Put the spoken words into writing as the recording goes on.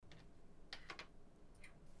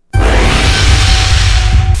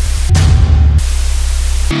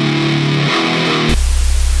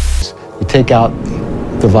take out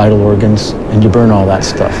the vital organs and you burn all that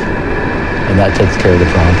stuff. And that takes care of the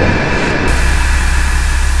problem.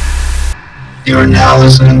 You are now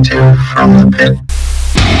listening to From the Pit.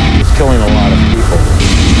 It's killing a lot of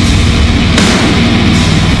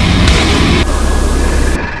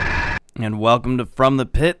people. And welcome to From the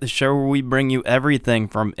Pit, the show where we bring you everything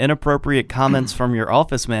from inappropriate comments from your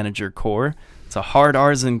office manager, Core, to hard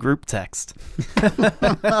R's in group text.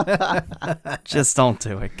 Just don't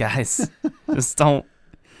do it, guys. Just don't.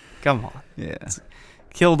 Come on. Yeah.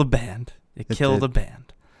 Kill the band. It killed the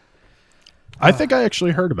band. I think I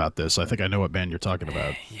actually heard about this. I think I know what band you're talking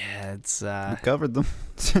about. Yeah, it's... We covered them.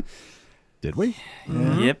 Did we?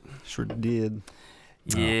 Yep. Sure did.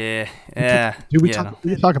 Yeah. Yeah. Dude, we yeah,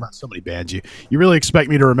 talk about so many bands. You really expect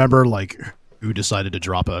me to remember, like, who decided to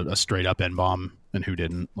drop a straight-up N-bomb and who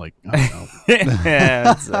didn't? Like, I don't know.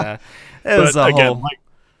 Yeah, it was a again, whole...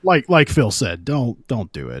 like Phil said,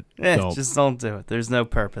 don't do it. Just don't do it. There's no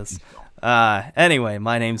purpose. Anyway,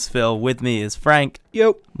 my name's Phil. With me is Frank.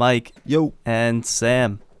 Yo. Mike. Yo. And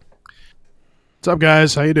Sam. What's up,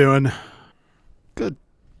 guys? How you doing? Good.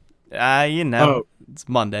 It's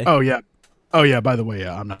Monday. Oh yeah. By the way,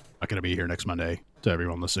 I'm not going to be here next Monday. To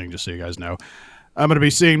everyone listening, just so you guys know, I'm going to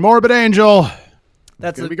be seeing Morbid Angel.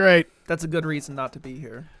 That's gonna be great. That's a good reason not to be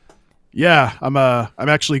here. Yeah, I'm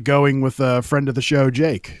actually going with a friend of the show,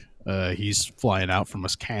 Jake. He's flying out from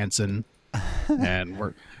Wisconsin, and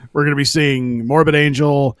we're gonna be seeing Morbid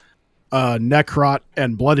Angel, Necrot,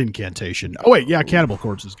 and Blood Incantation. Oh wait, yeah, Cannibal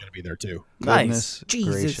Corpse is gonna be there too. Nice.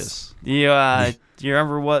 Jesus. Gracious. Do you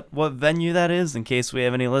remember what venue that is, in case we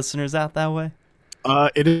have any listeners out that way?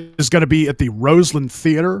 It is gonna be at the Roseland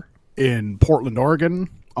Theater in Portland, Oregon,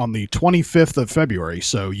 on the 25th of February.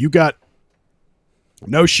 So you got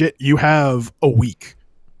no shit. You have a week.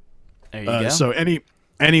 There you go. So any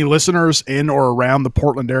listeners in or around the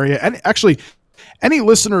Portland area, and actually any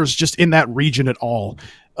listeners just in that region at all,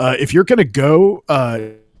 if you're gonna go,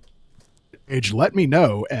 let me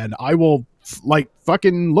know, and I will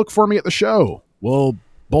fucking look for me at the show. We'll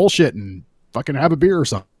bullshit and fucking have a beer or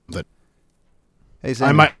something. Hey,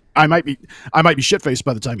 Sammy. I might be shit faced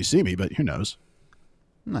by the time you see me, but who knows?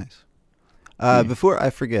 Nice. Before I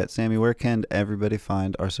forget, Sammy, where can everybody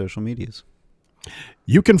find our social medias?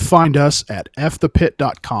 You can find us at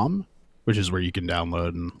fthepit.com, which is where you can download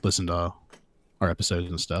and listen to our episodes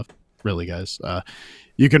and stuff. Really, guys.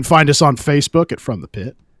 You can find us on Facebook at From the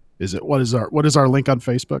Pit. What is our link on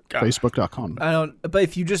Facebook? Facebook.com. I don't. But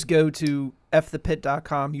if you just go to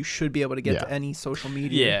fthepit.com, you should be able to get to any social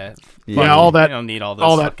media. Yeah, all that. You don't need all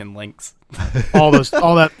those fucking links. all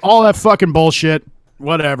that fucking bullshit.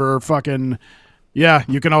 Whatever. Fucking. Yeah,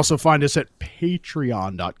 you can also find us at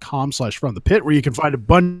patreon.com/fromthepit, where you can find a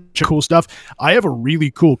bunch of cool stuff. I have a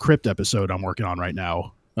really cool crypt episode I'm working on right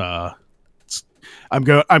now. I'm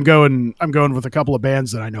going with a couple of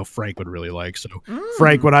bands that I know Frank would really like. So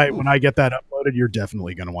Frank, when I get that uploaded, you're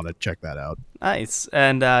definitely going to want to check that out. Nice.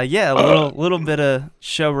 And a little bit of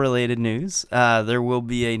show related news. There will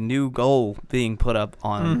be a new goal being put up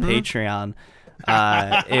on Patreon.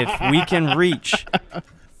 If we can reach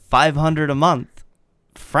 500 a month,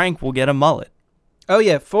 Frank will get a mullet. Oh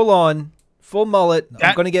yeah, full mullet.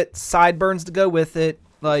 I'm gonna get sideburns to go with it.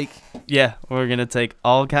 Yeah, we're gonna take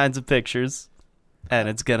all kinds of pictures, and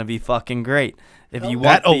it's gonna be fucking great. If you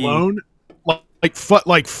want that alone,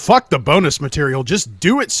 fuck the bonus material. Just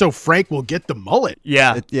do it so Frank will get the mullet.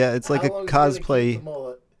 Yeah, it's like a cosplay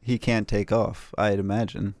he can't take off, I'd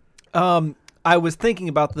imagine. I was thinking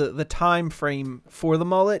about the time frame for the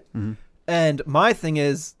mullet, and my thing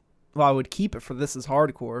is, well, I would keep it for This Is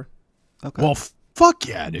Hardcore. Okay. Well, fuck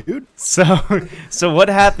yeah, dude. So what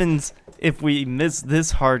happens if we miss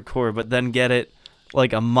this hardcore, but then get it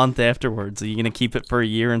like a month afterwards? Are you gonna keep it for a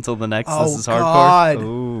year until the next This Is God. Hardcore?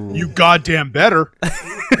 Ooh. You goddamn better.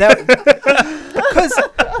 Because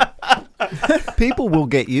people will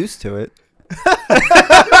get used to it.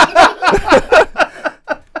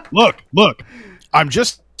 Look. I'm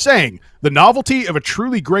just saying, the novelty of a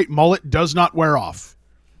truly great mullet does not wear off.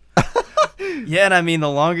 Yeah, and I mean, the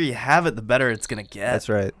longer you have it, the better it's gonna get. That's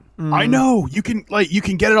right. I know you can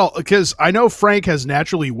get it all, because I know Frank has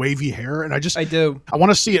naturally wavy hair, and I do. I want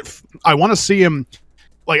to see it. I want to see him,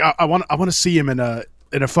 I want to see him in a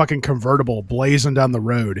fucking convertible blazing down the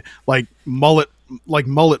road, like mullet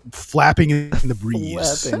flapping in the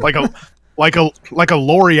breeze, like a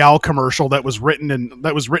L'Oreal commercial that was written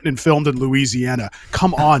and filmed in Louisiana.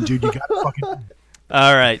 Come on, dude, you got to fucking.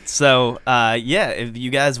 All right, so if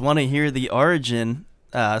you guys want to hear the origin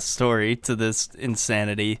story to this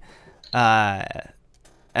insanity, and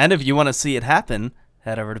if you want to see it happen,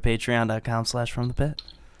 head over to patreon.com/fromthepit.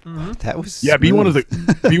 That was Yeah, be one of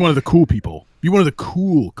smooth. the cool people. Be one of the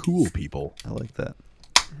cool people. I like that.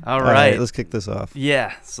 All right. Let's kick this off.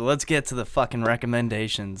 Yeah, so let's get to the fucking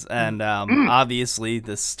recommendations. And obviously,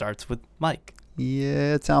 this starts with Mike.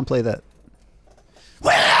 Yeah, Tom, play that.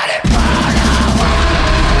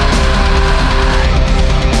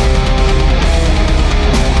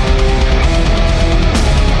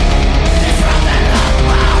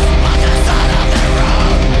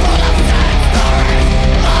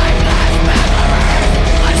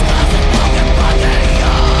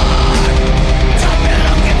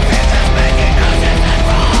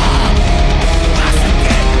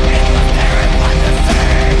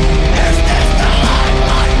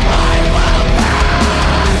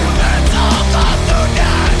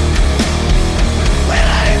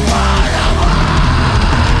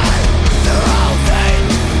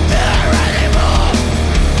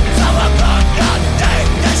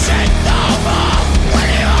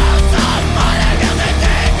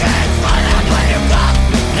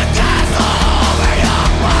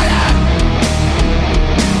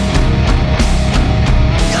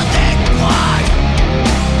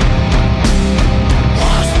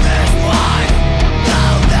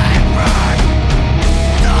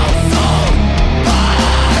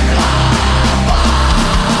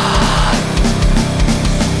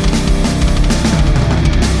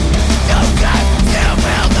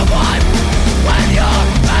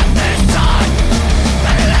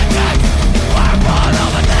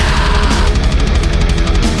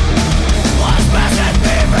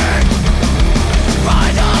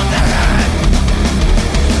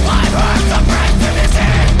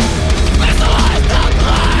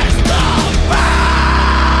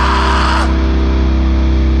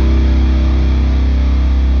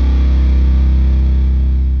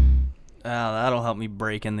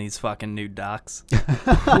 breaking these fucking new docks.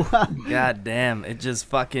 God damn, it just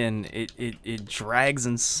fucking it drags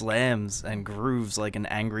and slams and grooves like an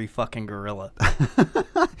angry fucking gorilla.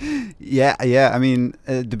 Yeah. I mean,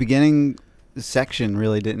 the beginning section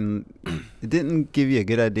really didn't give you a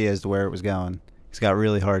good idea as to where it was going. It's got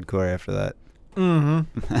really hardcore after that.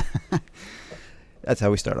 Mm-hmm. That's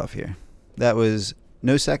how we start off here. That was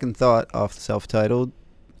No Second Thought off the self-titled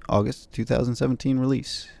August 2017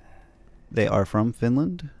 release. They are from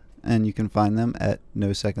Finland, and you can find them at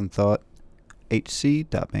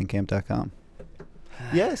nosecondthoughthc.bandcamp.com.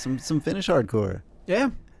 Yeah, some Finnish hardcore.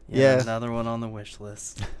 Yeah. Yeah. Another one on the wish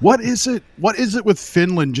list. What is it with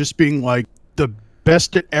Finland just being like the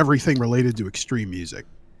best at everything related to extreme music?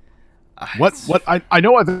 What I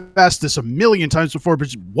know I've asked this a million times before,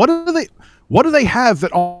 but what do they have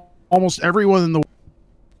that almost everyone in the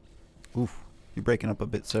Oof, you're breaking up a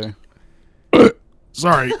bit, sir.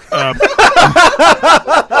 Sorry. That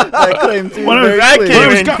came through That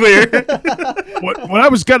very came clear. what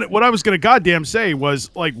I was gonna goddamn say was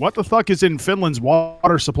like, what the fuck is in Finland's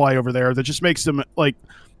water supply over there that just makes them like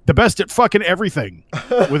the best at fucking everything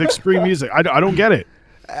with extreme music? I don't get it.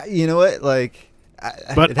 You know what? Like,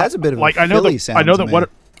 But it has a bit of like a Philly sound. I know to that me.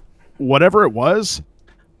 whatever it was,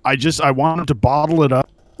 I want them to bottle it up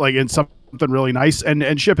like in something really nice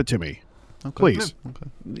and ship it to me. Okay. Please.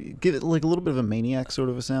 Okay. Give it like a little bit of a Maniac sort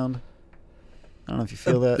of a sound. I don't know if you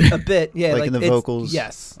feel that. A bit, yeah. Like in the it's- vocals?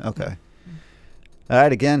 Yes. Okay. All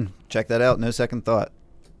right, again, check that out. No Second Thought.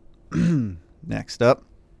 Next up,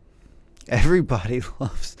 everybody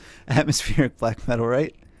loves atmospheric black metal,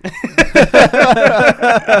 right?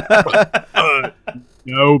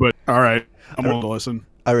 No, but all right, I'm willing to listen.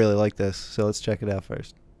 I really like this, so let's check it out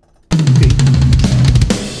first.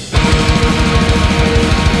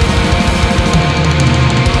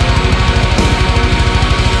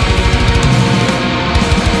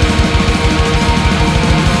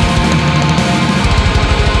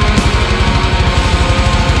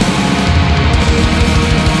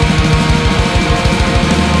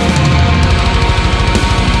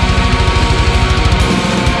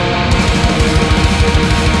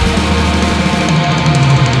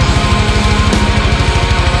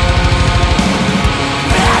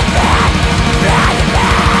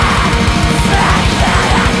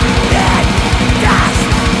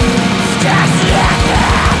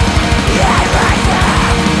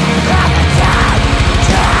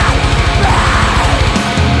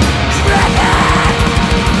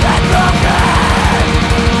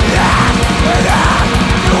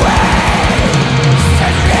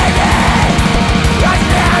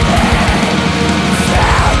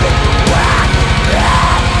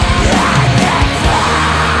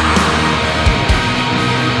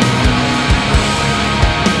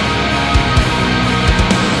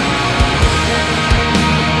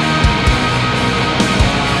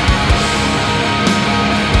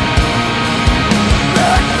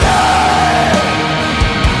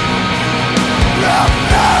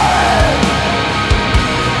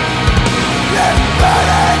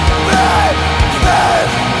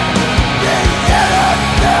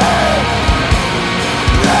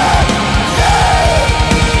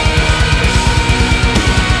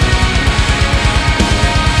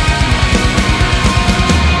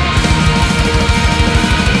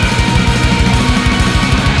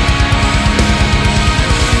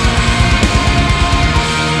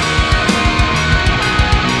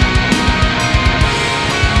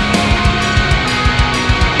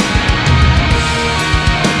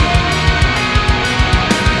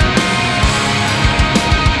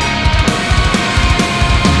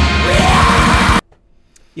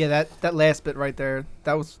 Yeah, that last bit right there,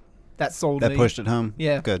 that sold me. That pushed it home.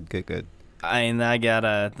 Yeah. Good. I mean, I got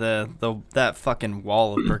that fucking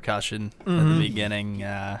wall of percussion at the beginning.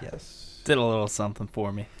 Yes. Did a little something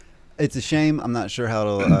for me. It's a shame. I'm not sure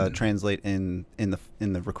how it'll translate in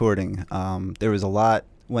the recording. There was a lot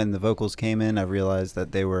when the vocals came in. I realized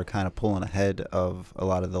that they were kind of pulling ahead of a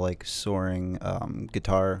lot of the like soaring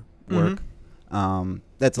guitar work.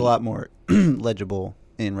 That's a lot more legible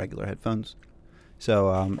in regular headphones.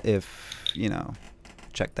 So if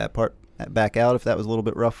check that part back out if that was a little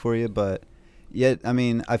bit rough for you. But yet, I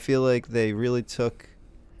mean, I feel like they really took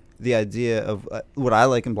the idea of what I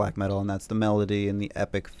like in black metal, and that's the melody and the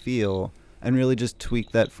epic feel, and really just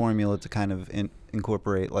tweak that formula to kind of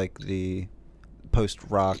incorporate like the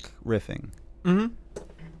post-rock riffing. And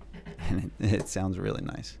it sounds really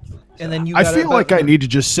nice. And then I feel like I need to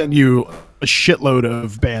just send you a shitload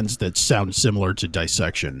of bands that sound similar to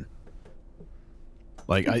Dissection.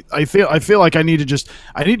 Like I feel like I need to just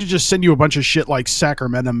send you a bunch of shit like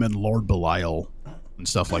Sacramentum and Lord Belial and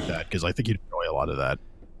stuff like that, because I think you'd enjoy a lot of that.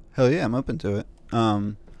 Hell yeah, I'm open to it.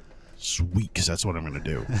 Sweet, because that's what I'm going to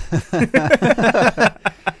do.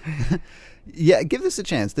 Yeah, give this a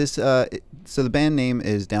chance. This so the band name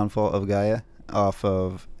is Downfall of Gaia, off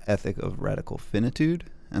of Ethic of Radical Finitude,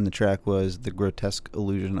 and the track was The Grotesque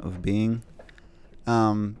Illusion of Being.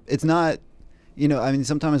 It's not, I mean,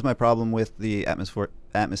 sometimes my problem with the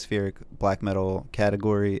atmospheric black metal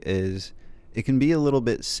category is it can be a little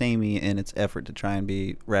bit samey in its effort to try and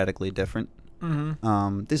be radically different.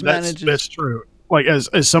 That's true. Like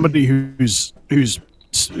as somebody who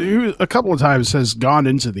a couple of times has gone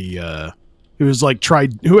into the who has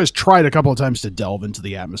tried a couple of times to delve into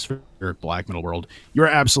the atmospheric black metal world, you're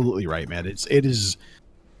absolutely right, man. It is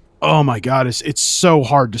oh my god, it's so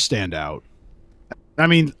hard to stand out. I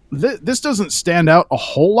mean, this doesn't stand out a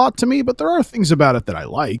whole lot to me, but there are things about it that I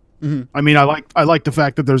like. I mean, I like the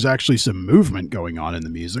fact that there's actually some movement going on in the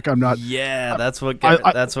music. That's what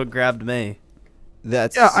grabbed me.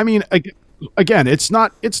 I mean, again, it's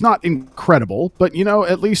not incredible, but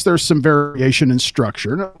at least there's some variation in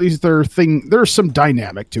structure, and at least there's some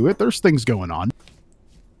dynamic to it. There's things going on.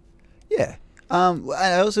 Yeah.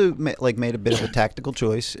 I also made a bit of a tactical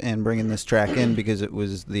choice in bringing this track in because it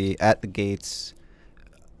was at the gates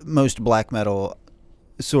most black metal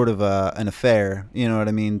sort of an affair, you know what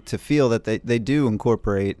I mean, to feel that they do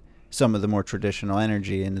incorporate some of the more traditional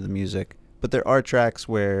energy into the music, but there are tracks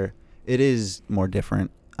where it is more different.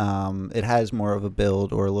 It has more of a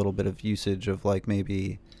build or a little bit of usage of like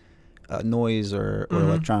maybe noise or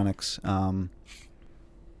electronics.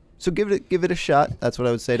 So give it a shot. That's what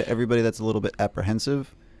I would say to everybody that's a little bit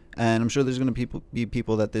apprehensive, and I'm sure there's going to be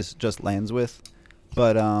people that this just lands with.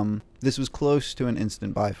 But this was close to an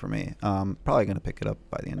instant buy for me. Probably going to pick it up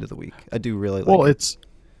by the end of the week. I do really like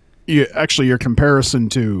it. Actually, your comparison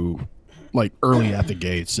to like early at the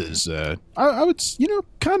gates is I would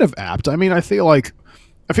kind of apt. I mean, I feel like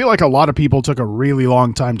a lot of people took a really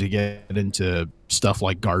long time to get into stuff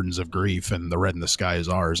like Gardens of Grief and The Red in the Sky Is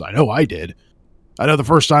Ours. I know I did. I know the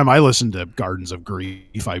first time I listened to Gardens of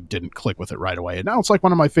Grief, I didn't click with it right away, and now it's like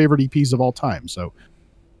one of my favorite EPs of all time. So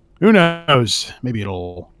who knows? Maybe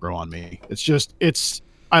it'll grow on me.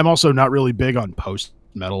 I'm also not really big on post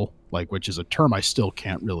metal, which is a term I still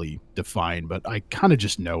can't really define, but I kind of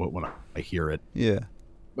just know it when I hear it. Yeah.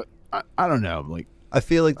 But I don't know. I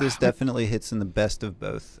feel like this definitely hits in the best of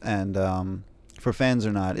both, and for fans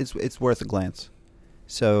or not, it's worth a glance.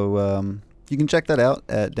 So you can check that out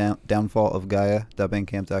at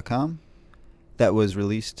downfallofgaia.bandcamp.com. That was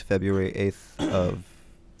released February 8th of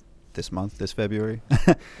this February.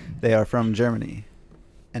 They are from Germany.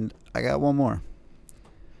 And I got one more.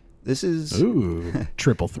 This is... Ooh,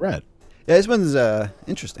 triple threat. Yeah, this one's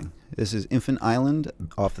interesting. This is Infant Island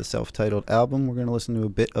off the self-titled album. We're going to listen to a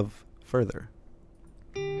bit of Further.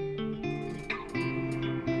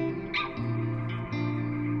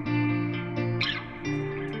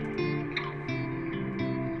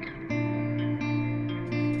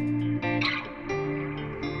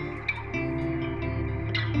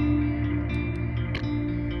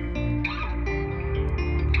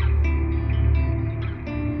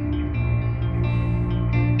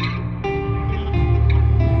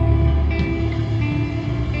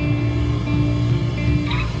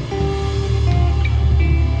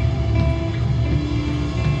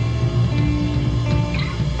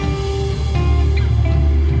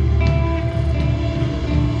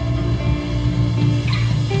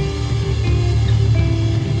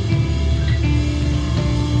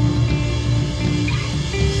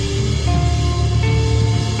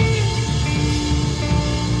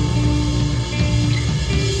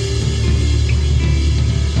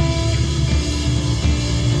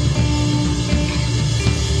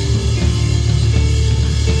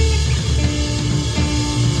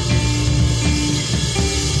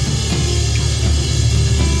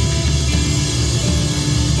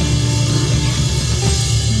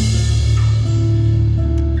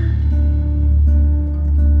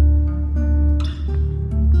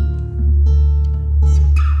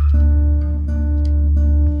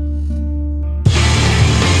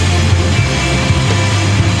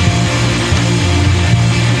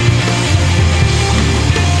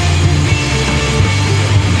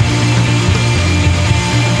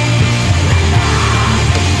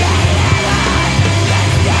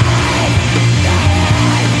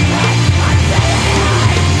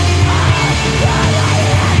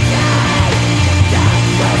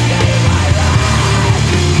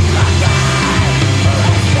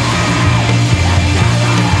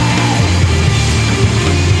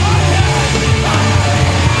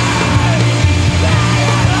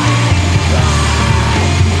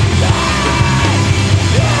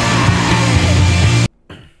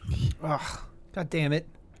 God damn it!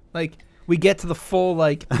 Like we get to the full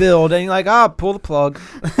like build, and you're like, pull the plug.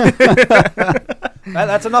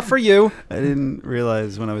 That's enough for you. I didn't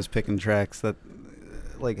realize when I was picking tracks that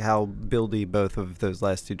like how buildy both of those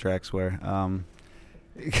last two tracks were.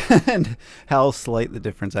 And how slight the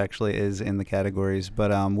difference actually is in the categories.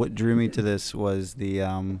 But what drew me to this was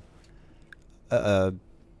the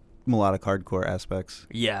melodic hardcore aspects.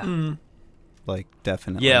 Yeah. Like,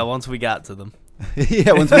 definitely. Yeah, once we got to them.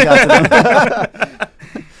 Yeah, once we got to them.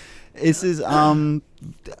 This is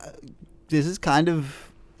kind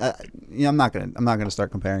of I'm not gonna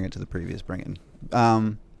start comparing it to the previous Bring In.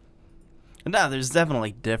 No, there's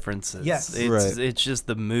definitely differences. Yes. It's just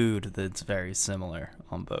the mood that's very similar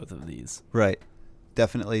on both of these. Right.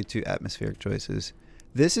 Definitely two atmospheric choices.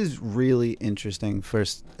 This is really interesting.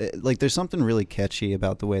 First, like, there's something really catchy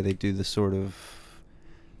about the way they do the sort of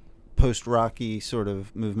post-rocky sort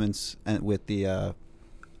of movements and with the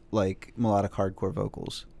like melodic hardcore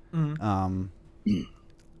vocals. I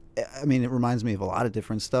mean, it reminds me of a lot of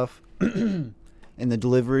different stuff. In the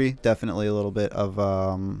delivery, definitely a little bit of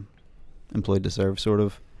Employed to Serve, sort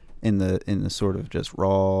of, in the sort of just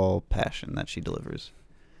raw passion that she delivers.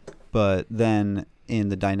 But then in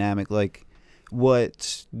the dynamic, like,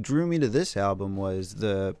 what drew me to this album was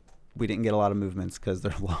we didn't get a lot of movements because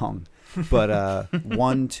they're long, but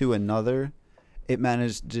one to another, it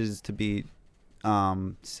manages to be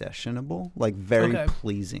sessionable, like very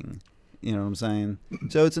pleasing. You know what I'm saying?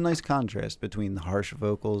 So it's a nice contrast between the harsh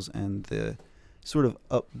vocals and the sort of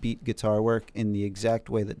upbeat guitar work in the exact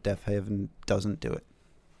way that Deafheaven doesn't do it.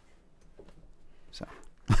 So,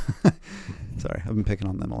 sorry, I've been picking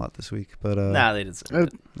on them a lot this week, but Nah, they deserve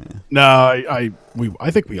it. Yeah. No, I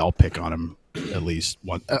think we all pick on them at least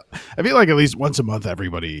one. I feel like at least once a month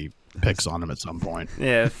everybody picks on them at some point.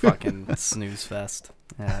 Yeah, fucking snooze fest.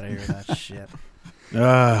 Out of here with that shit.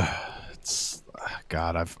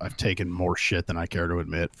 God, I've taken more shit than I care to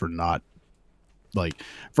admit for not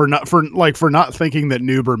thinking that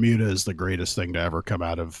New Bermuda is the greatest thing to ever come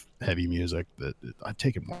out of heavy music. That I've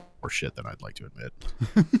taken more shit than I'd like to admit.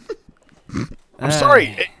 I'm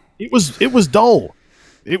sorry. It was dull.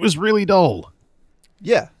 It was really dull.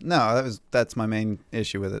 Yeah, no, that's my main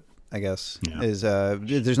issue with it, I guess. Yeah. Is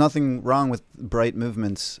there's nothing wrong with bright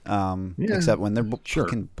movements, except when they're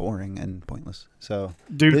fucking boring and pointless. So,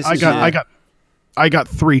 dude, I got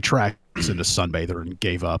 3 tracks into Sunbather and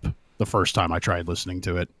gave up the first time I tried listening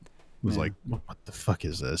to it. It was like, what the fuck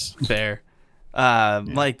is this? Fair.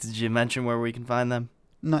 Mike, did you mention where we can find them?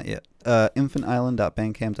 Not yet.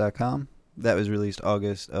 infantisland.bandcamp.com. That was released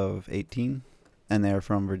August of 2018, and they're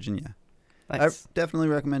from Virginia. Nice. I definitely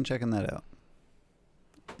recommend checking that out.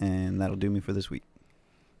 And that'll do me for this week.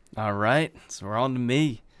 All right, so we're on to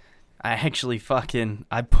me. I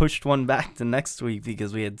pushed one back to next week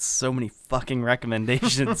because we had so many fucking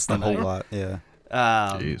recommendations tonight. A whole lot, yeah.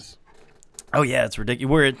 Jeez. Oh, yeah, it's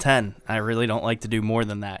ridiculous. We're at 10. I really don't like to do more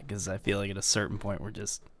than that because I feel like at a certain point we're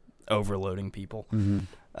just overloading people. Mm-hmm.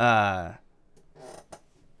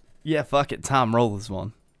 Yeah, fuck it. Tom, roll this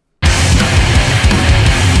one.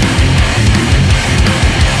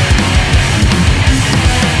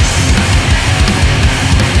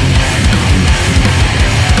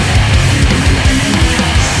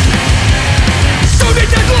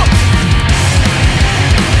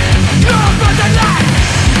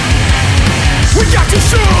 We got too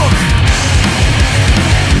shook.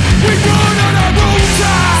 We run on our own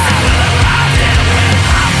time.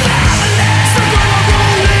 So when I'm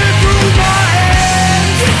rolling through my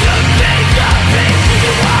hands,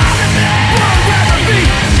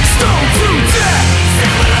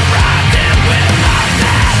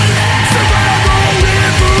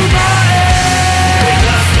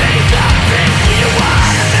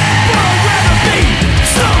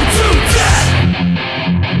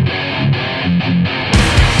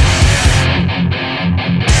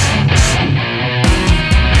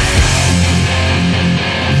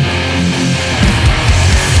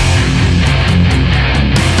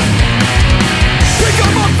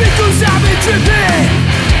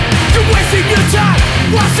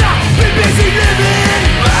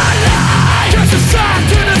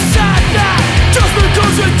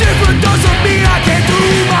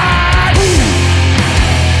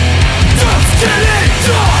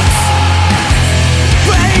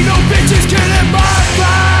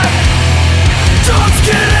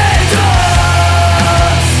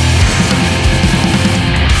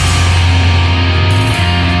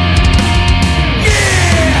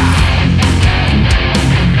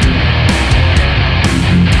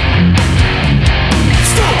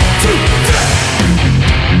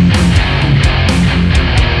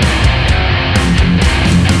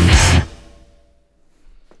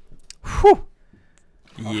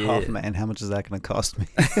 Yeah. Oh man, how much is that going to cost me?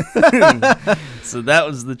 So that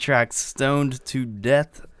was the track Stoned to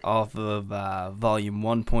Death off of Volume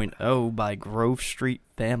 1.0 by Grove Street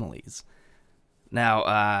Families.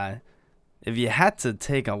 Now, if you had to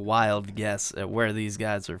take a wild guess at where these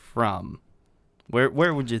guys are from,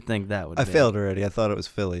 where would you think that would be? I failed already. I thought it was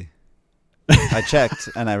Philly. I checked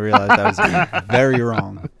and I realized I was very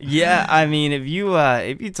wrong. Yeah, I mean, if you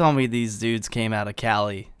told me these dudes came out of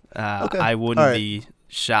Cali, Okay. I wouldn't All right. be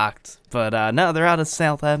shocked. But no, they're out of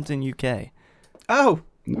Southampton, UK. Oh,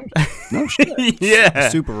 No shit. Yeah.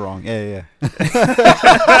 Super wrong. Yeah.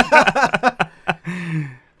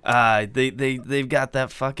 They've got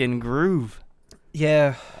that fucking groove.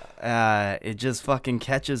 yeah. It just fucking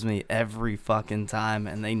catches me every fucking time,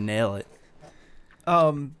 and they nail it.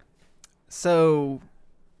 So,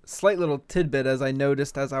 slight little tidbit as I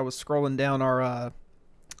noticed as I was scrolling down our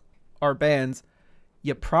bands,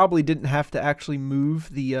 you probably didn't have to actually move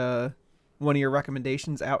the one of your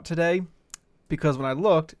recommendations out today, because when I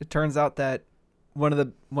looked, it turns out that one of the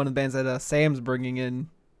bands that Sam's bringing in,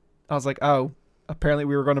 I was like, oh, apparently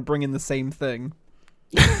we were going to bring in the same thing.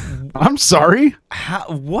 I'm sorry.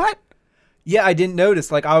 What? Yeah, I didn't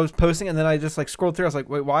notice. Like, I was posting, and then I just like scrolled through. I was like,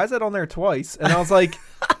 wait, why is that on there twice? And I was like,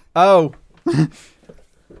 oh.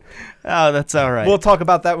 Oh, that's all right. We'll talk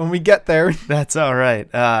about that when we get there. That's all right.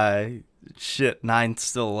 Shit, 9's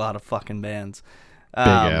still a lot of fucking bands. Big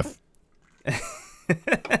F.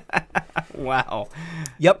 Wow.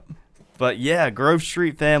 Yep. But yeah, Grove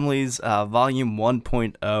Street Families, Volume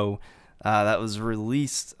 1.0. That was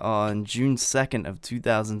released on June 2nd of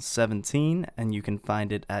 2017, and you can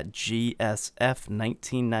find it at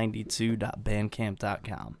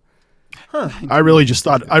gsf1992.bandcamp.com. I really just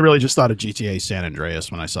thought of GTA San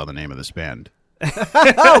Andreas when I saw the name of this band.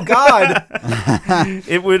 Oh God.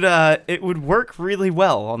 It would work really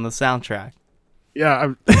well on the soundtrack.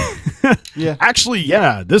 Yeah. Yeah. Actually,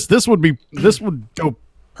 yeah. This would go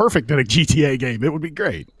perfect in a GTA game. It would be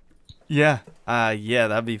great. Yeah. Yeah,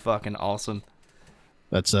 that'd be fucking awesome.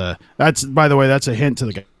 That's by the way, that's a hint to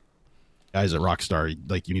the guys at Rockstar.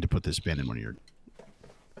 Like, you need to put this band in one of your.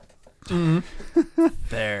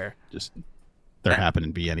 There. Just there happen to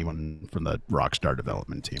be anyone from the Rockstar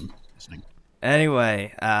development team listening.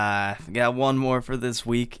 Anyway, got one more for this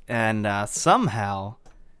week, and somehow,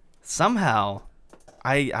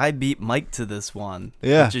 I beat Mike to this one,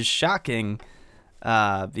 Yeah. which is shocking,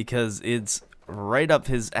 because it's right up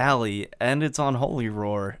his alley, and it's on Holy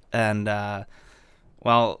Roar, and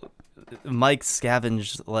Mike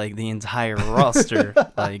scavenged like the entire roster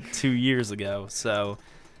like 2 years ago, so.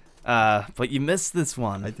 But you missed this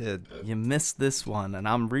one. I did. You missed this one, and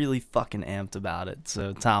I'm really fucking amped about it.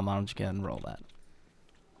 So, Tom, why don't you go ahead and roll that?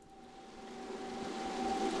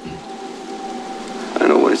 I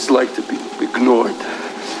know what it's like to be ignored,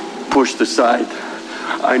 pushed aside.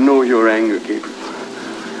 I know your anger, Gabriel.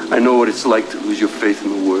 I know what it's like to lose your faith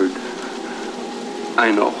in the Word.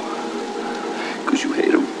 I know. Because you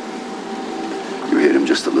hate him. You hate him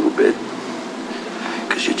just a little bit.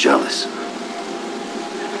 Because you're jealous.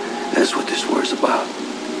 That's what this war's about.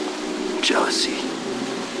 Jealousy.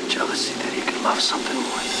 Jealousy that he can love something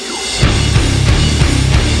more than you.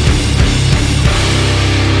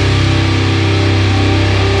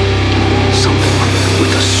 Something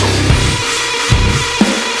with a soul.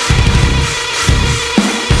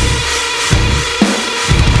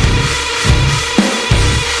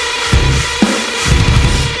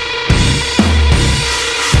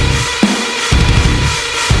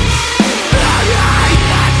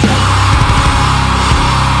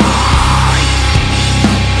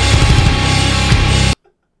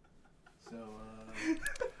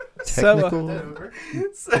 Technical.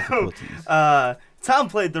 So, Tom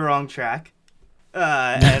played the wrong track,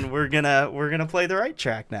 and we're gonna play the right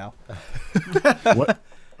track now. What?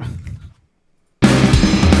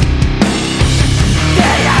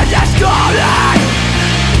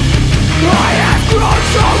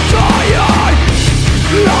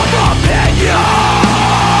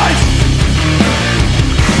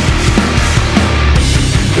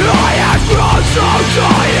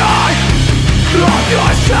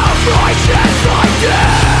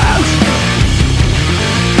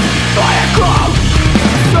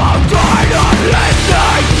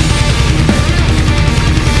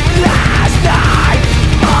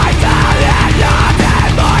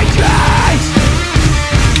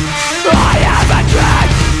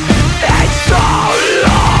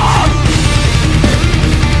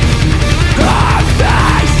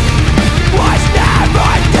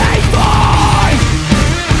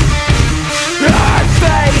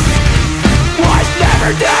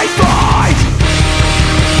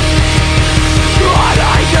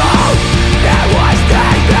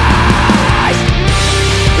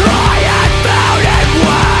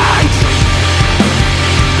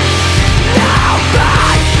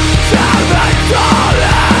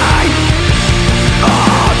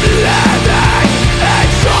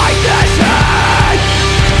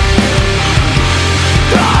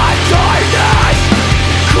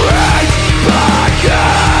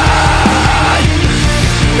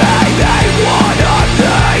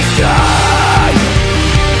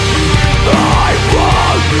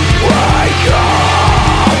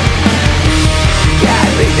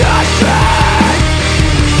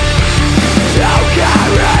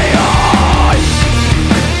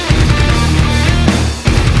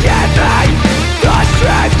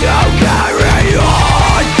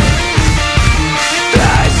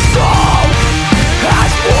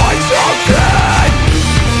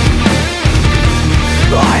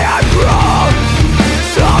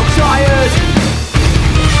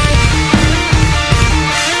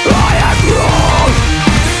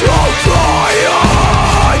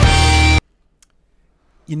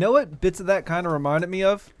 You know what bits of that kind of reminded me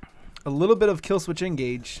of? A little bit of Killswitch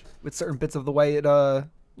Engage with certain bits of the way it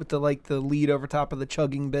with the lead over top of the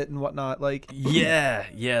chugging bit and whatnot. Like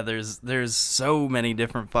Yeah. There's so many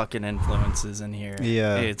different fucking influences in here.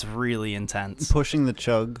 Yeah. It's really intense. Pushing the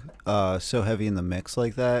chug so heavy in the mix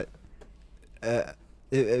like that,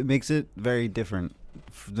 it makes it very different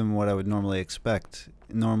than what I would normally expect.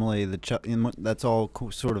 Normally, the that's all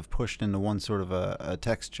sort of pushed into one sort of a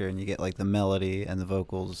texture, and you get like the melody and the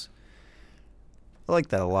vocals. I like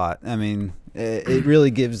that a lot. I mean, it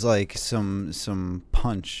really gives like some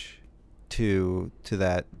punch to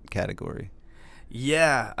that category.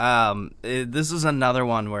 Yeah. This is another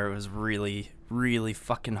one where it was really, really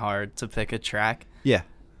fucking hard to pick a track. Yeah.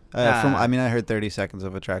 I heard 30 seconds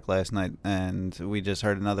of a track last night, and we just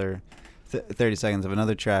heard another 30 seconds of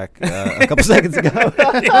another track a couple seconds ago.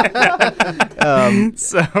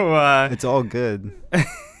 It's all good.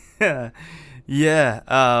 Yeah.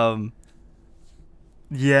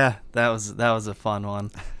 Yeah, that was a fun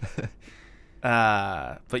one.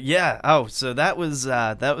 But yeah, so that was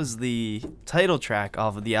the title track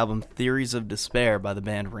off of the album Theories of Despair by the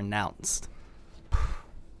band Renounced.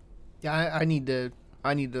 Yeah, I need to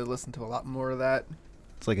listen to a lot more of that.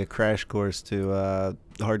 It's like a crash course to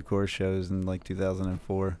hardcore shows in like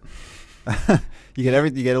 2004. You get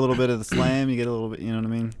everything. You get a little bit of the slam. You get a little bit. You know what I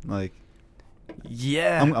mean? Like,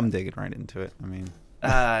 yeah, I'm digging right into it. I mean,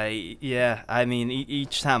 yeah. I mean,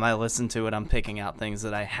 each time I listen to it, I'm picking out things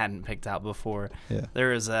that I hadn't picked out before. Yeah.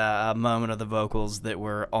 There is a moment of the vocals that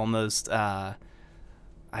were almost, I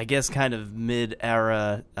guess, kind of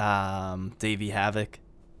mid-era Davey Havok.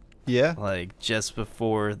 Yeah. Like just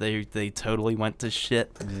before they totally went to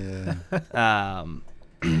shit. Yeah.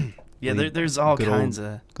 Yeah. There's all kinds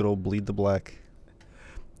of good old Bleed the Black.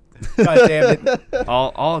 God damn it!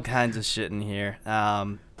 all kinds of shit in here.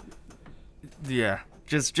 Yeah.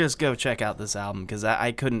 Just go check out this album because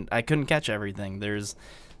I couldn't catch everything. There's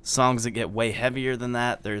songs that get way heavier than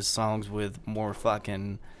that. There's songs with more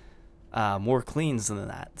fucking more cleans than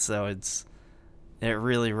that. So it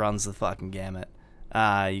really runs the fucking gamut.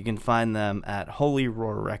 You can find them at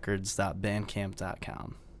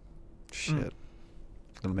holyroarrecords.bandcamp.com. Shit.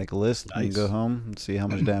 Gonna make a list and go home and see how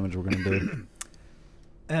much damage we're gonna do.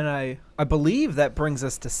 And I believe that brings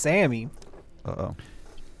us to Sammy. Uh-oh.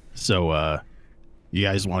 So, you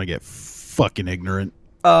guys want to get fucking ignorant?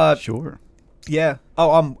 Sure. Yeah.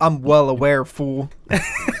 Oh, I'm well aware, fool.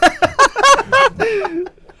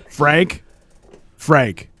 Frank.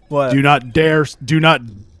 What? Do not dare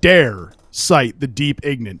cite the deep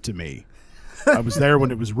ignorant to me. I was there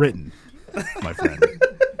when it was written, my friend.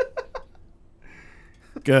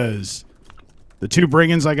 Because the two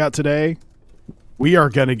bring-ins I got today, we are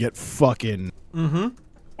going to get fucking...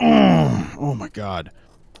 Oh, my God.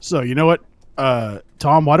 So, you know what?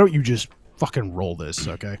 Tom, why don't you just fucking roll this,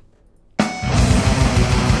 okay?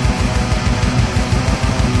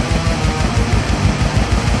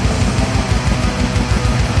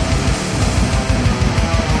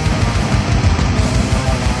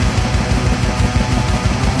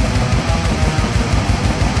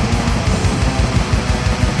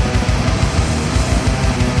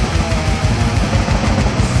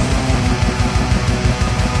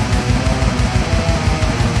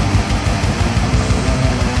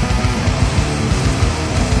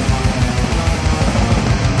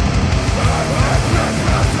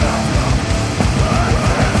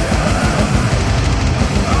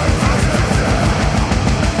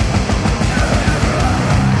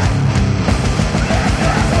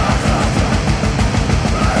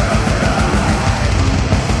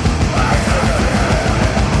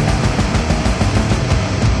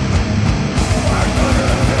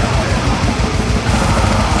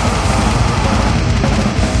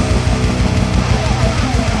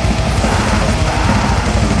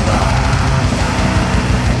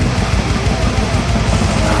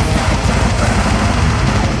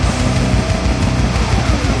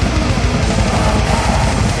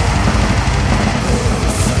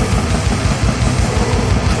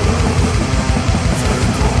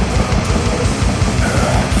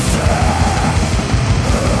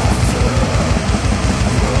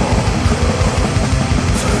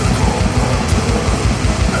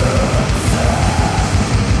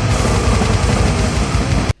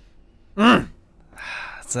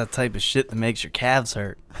 It's that type of shit that makes your calves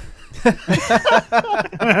hurt.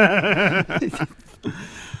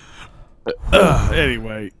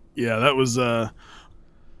 Anyway, yeah, that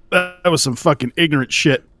was some fucking ignorant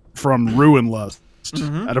shit from Ruin Lust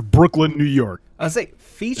out of Brooklyn, New York. I was say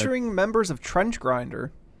featuring members of Trench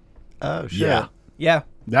Grinder. Oh, shit. Yeah. Yeah.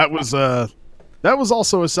 That was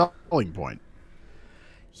also a selling point.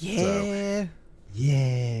 Yeah.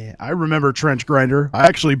 Yeah, I remember Trench Grinder. I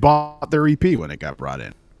actually bought their EP when it got brought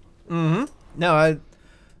in. No,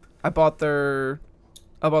 I bought their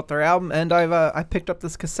album, and I picked up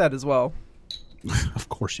this cassette as well. Of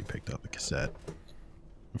course you picked up a cassette.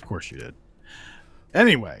 Of course you did.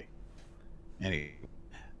 Anyway,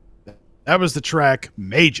 that was the track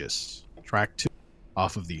Magus, track 2,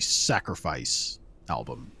 off of the Sacrifice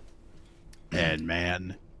album. And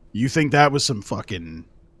man, you think that was some fucking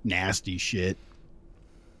nasty shit?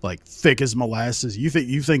 Like thick as molasses. You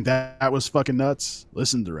think that was fucking nuts?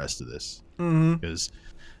 Listen to the rest of this. Because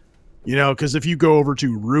if you go over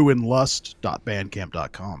to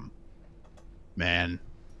ruinlust.bandcamp.com, man,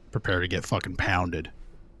 prepare to get fucking pounded.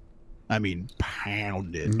 I mean,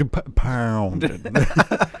 pounded. Pounded.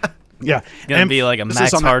 Yeah, It's gonna be like a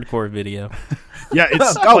Max Hardcore video. Yeah,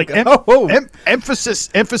 it's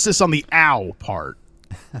emphasis on the ow part.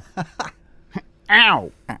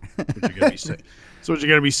 Ow. That's what you're gonna be saying. That's what you're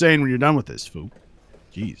gonna be saying when you're done with this, fool.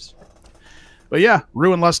 Jeez. But yeah,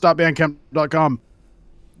 ruinlust.bandcamp.com.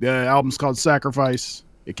 The album's called Sacrifice.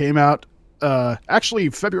 It came out actually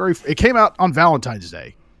February. It came out on Valentine's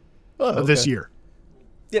Day of this year.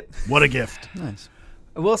 Yep. What a gift. Nice.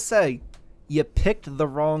 I will say, you picked the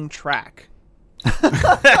wrong track. You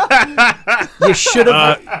should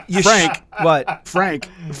have. Frank. What? Frank,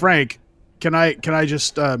 can I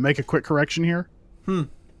just make a quick correction here?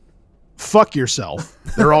 Fuck yourself.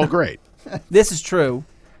 They're all great. This is true.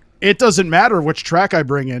 It doesn't matter which track I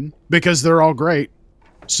bring in because they're all great.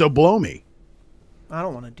 So blow me. I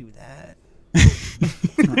don't want to do that.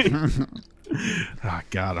 Oh,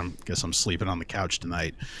 God, guess I'm sleeping on the couch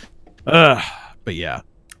tonight. But yeah,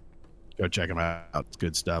 go check them out. It's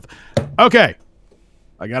good stuff. Okay,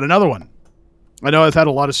 I got another one. I know I've had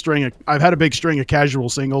a big string of casual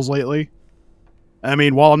singles lately. I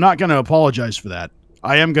mean, while I'm not going to apologize for that,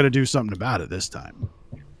 I am going to do something about it this time.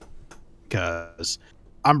 Because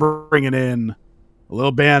I'm bringing in a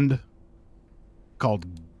little band called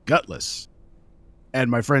Gutless. And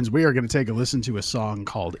my friends, we are going to take a listen to a song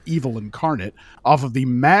called Evil Incarnate off of the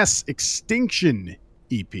Mass Extinction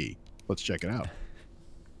EP. Let's check it out.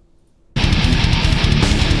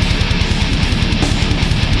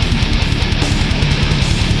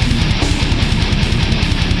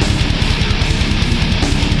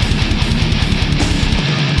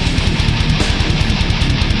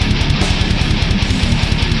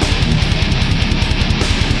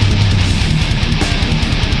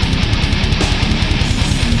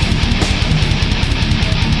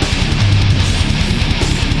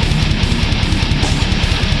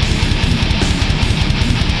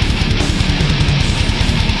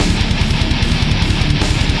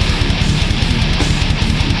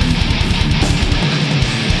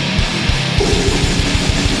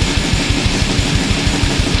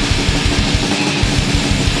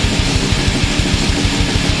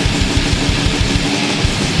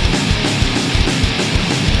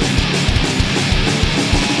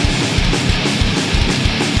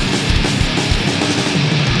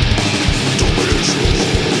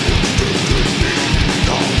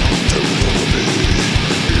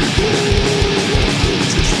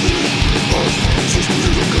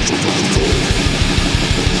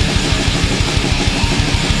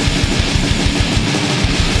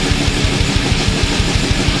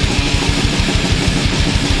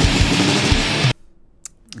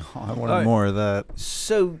 More of that.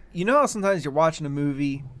 So, you know how sometimes you're watching a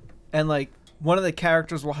movie and, like, one of the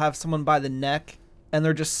characters will have someone by the neck and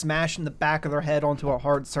they're just smashing the back of their head onto a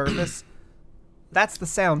hard surface? That's the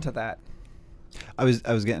sound to that. I was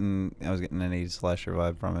getting an 80s slasher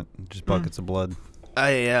vibe from it. Just buckets of blood.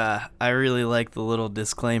 I really like the little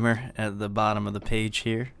disclaimer at the bottom of the page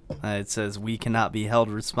here. It says, "We cannot be held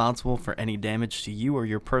responsible for any damage to you or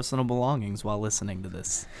your personal belongings while listening to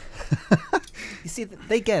this." You see,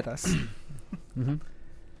 they get us.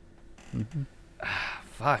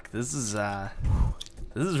 Fuck, this is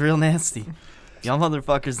real nasty. Y'all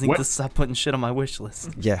motherfuckers need to stop putting shit on my wish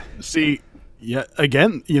list. Yeah. See, yeah,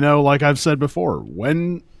 again, like I've said before,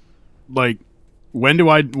 when do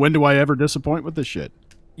I ever disappoint with this shit?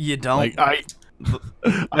 You don't.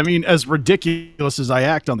 I mean, as ridiculous as I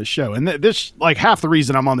act on the show, and this, like, half the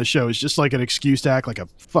reason I'm on the show is just like an excuse to act like a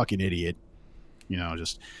fucking idiot.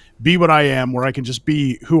 Just be what I am, where I can just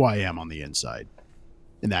be who I am on the inside.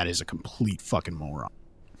 And that is a complete fucking moron.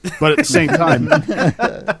 But at the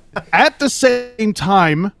same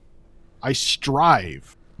time, I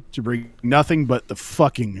strive to bring nothing but the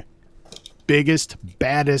fucking biggest,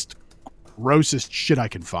 baddest, grossest shit I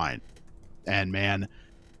can find. And man,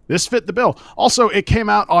 this fit the bill. Also, it came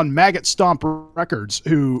out on Maggot Stomp Records,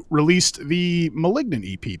 who released the Malignant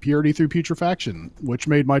EP, Purity Through Putrefaction, which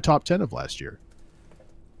made my top 10 of last year.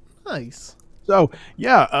 Nice. So,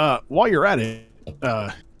 yeah, while you're at it,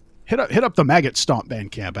 hit up the Maggot Stomp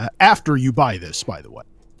Bandcamp after you buy this, by the way.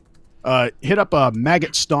 Hit up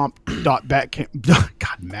maggotstomp.bandcamp.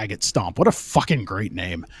 God, Maggot Stomp. What a fucking great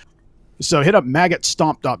name. So hit up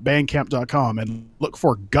maggotstomp.bandcamp.com and look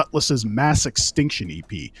for Gutless's Mass Extinction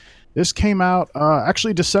EP. This came out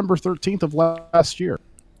actually December 13th of last year.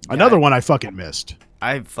 Another one I fucking missed.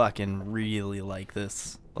 I fucking really like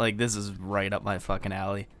this. Like, this is right up my fucking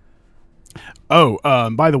alley. Oh,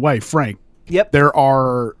 by the way, Frank. Yep. There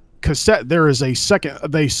is a second.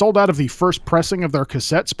 They sold out of the first pressing of their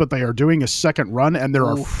cassettes, but they are doing a second run, and there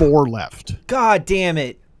are 4 left. God damn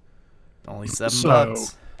it. Only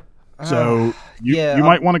 $7. So you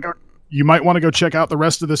might want to go. You might want to go check out the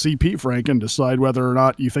rest of this EP, Frank, and decide whether or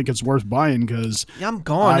not you think it's worth buying. Because I'm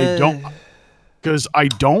gone. I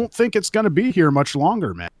don't think it's going to be here much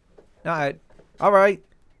longer, man. All right.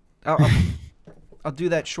 I'll do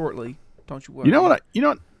that shortly. Don't you worry. You know what?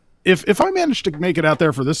 If I manage to make it out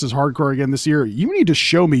there for This Is Hardcore again this year, you need to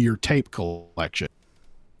show me your tape collection.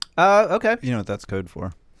 Okay. You know what that's code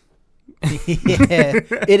for? Yeah,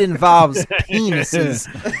 it involves penises.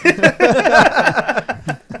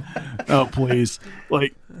 Oh, please.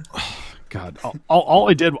 Like, God, all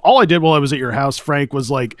I did while I was at your house, Frank,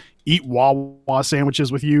 was like eat Wawa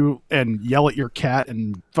sandwiches with you and yell at your cat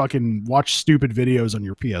and fucking watch stupid videos on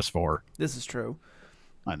your PS4. This is true.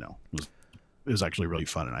 I know. It was actually really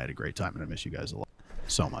fun, and I had a great time, and I miss you guys a lot.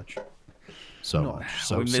 So much. So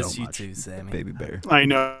much. We miss so you much. too, Sammy. Baby bear. I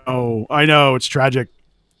know. It's tragic.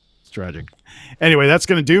 It's tragic. Anyway, that's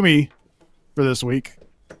going to do me for this week.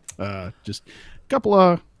 Just a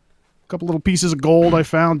couple little pieces of gold I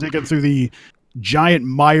found digging through the giant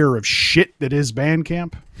mire of shit that is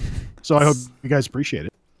Bandcamp. So I hope you guys appreciate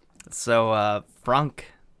it. So, Frank.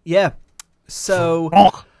 Yeah. So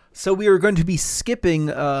we are going to be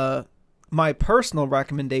skipping my personal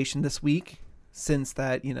recommendation this week, since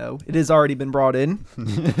that, it has already been brought in.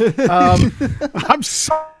 I'm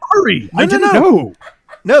sorry. I didn't No. know.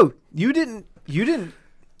 No, you didn't.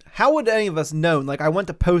 How would any of us known? Like, I went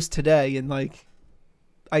to post today and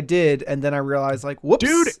I did, and then I realized, whoops,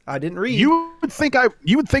 dude, I didn't read. You would think I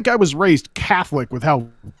was raised Catholic with how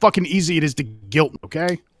fucking easy it is to guilt,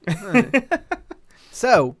 okay?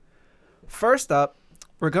 So, first up,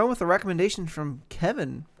 we're going with a recommendation from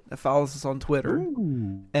Kevin that follows us on Twitter.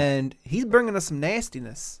 Ooh. And he's bringing us some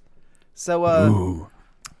nastiness. So,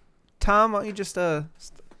 Tom, why don't you just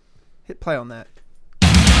hit play on that?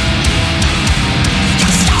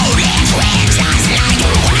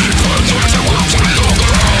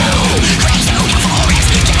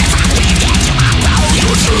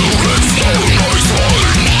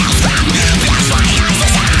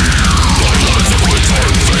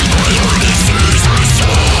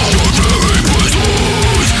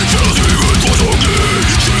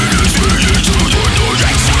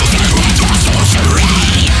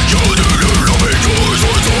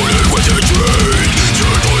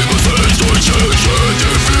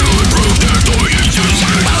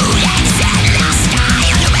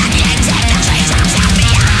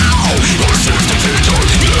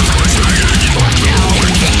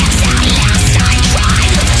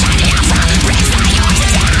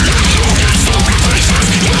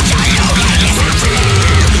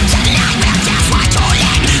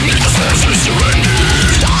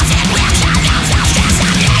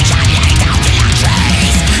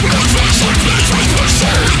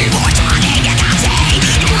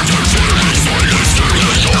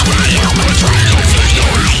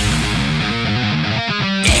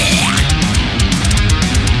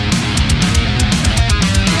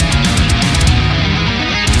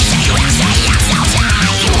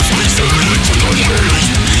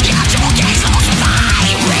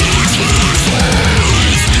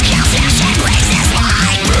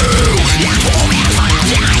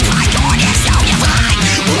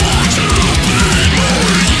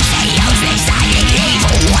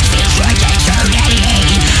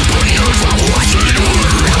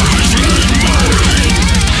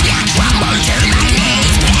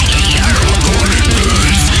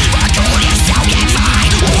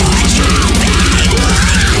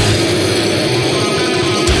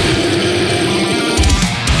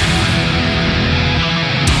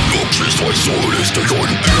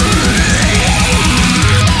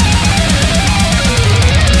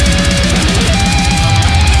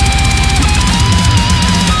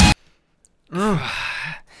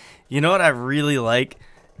 You know what I really like?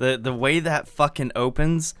 The way that fucking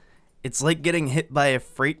opens it's like getting hit by a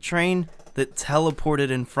freight train that teleported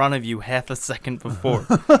in front of you half a second before.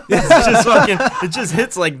 It's just fucking, it just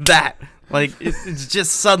hits like that. Like, it's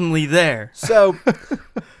just suddenly there. So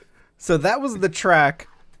that was the track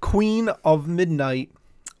Queen of Midnight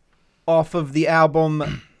off of the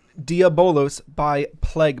album Diabolos by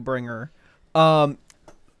Plaguebringer.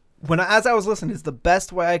 As I was listening, the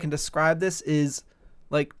best way I can describe this is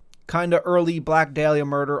like kind of early Black Dahlia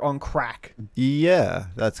Murder on crack. Yeah,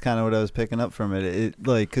 that's kind of what I was picking up from it. It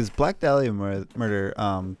like because Black Dahlia Murder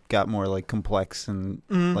got more like complex and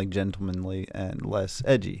like gentlemanly and less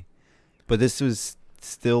edgy, but this was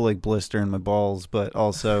still like blistering my balls. But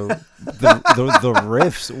also the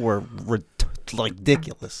riffs were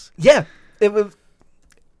ridiculous. Yeah, it was.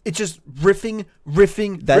 It's just riffing.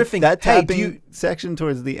 That Hey, tapping section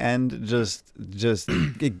towards the end just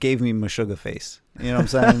it gave me Meshuggah face. You know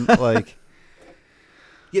what I'm saying? Like,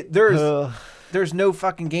 yeah, there's no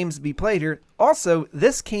fucking games to be played here. Also,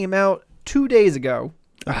 this came out 2 days ago.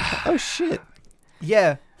 oh shit!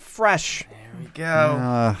 Yeah, fresh. There we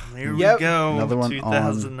go. Here we go. Another one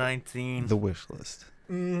 2019. on the wish list.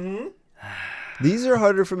 Mm-hmm. These are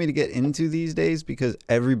harder for me to get into these days because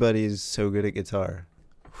everybody is so good at guitar.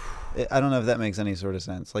 I don't know if that makes any sort of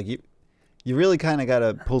sense. Like you really kind of got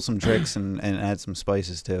to pull some tricks and add some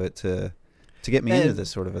spices to it to get me into this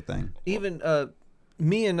sort of a thing. Even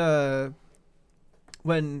me and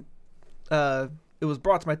when it was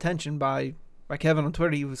brought to my attention by Kevin on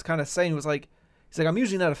Twitter, he was kind of saying, he's like, I'm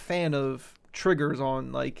usually not a fan of triggers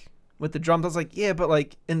on like with the drums. I was like, yeah, but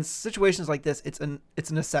like in situations like this, it's a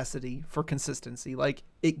necessity for consistency. Like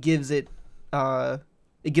it gives the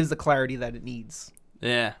clarity that it needs.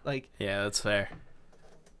 Yeah. Like, yeah, that's fair.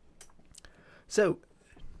 So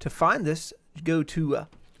to find this, go to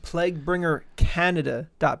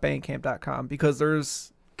plaguebringercanada.bandcamp.com because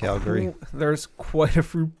there's Calgary. There's quite a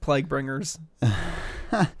few Plaguebringers.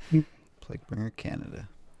 Plaguebringer Canada.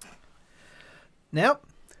 Now,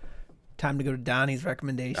 time to go to Donnie's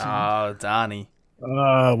recommendation. Oh, Donnie.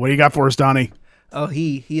 What do you got for us, Donnie? Oh,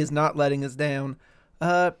 he is not letting us down.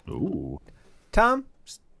 Ooh. Tom,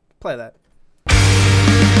 just play that.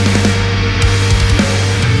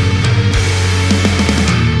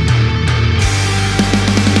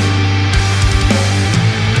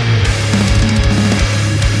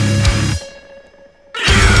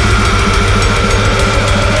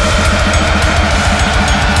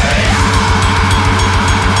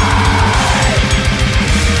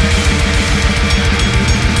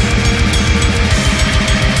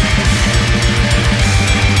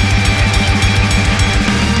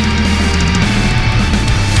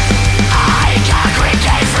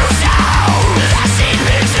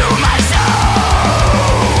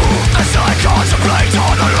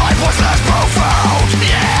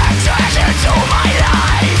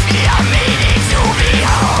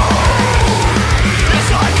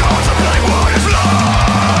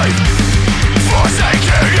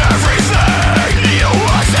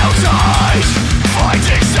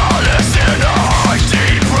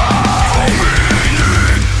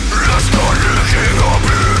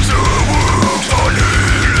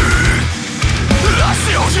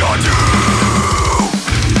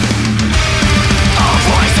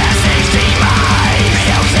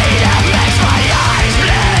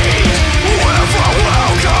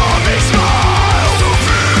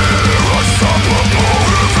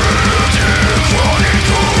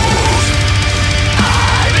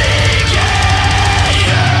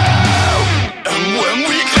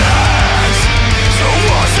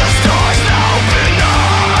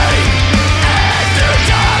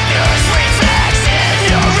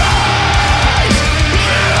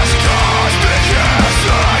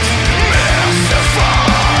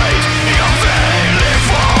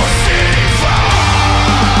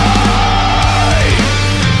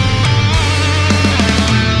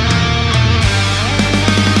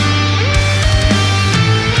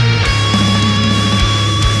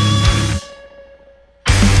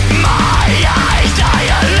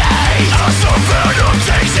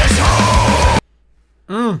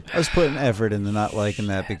 I was putting effort into not liking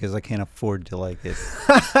that because I can't afford to like it,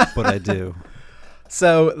 but I do.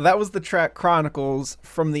 So that was the track Chronicles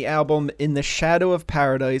from the album In the Shadow of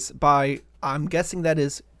Paradise by, I'm guessing that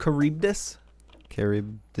is Charybdis.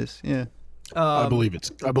 Charybdis, yeah. I believe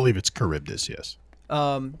it's Charybdis, yes.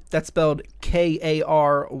 That's spelled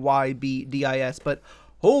Karybbdis, but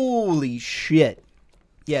holy shit.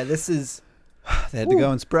 Yeah, this is... They had to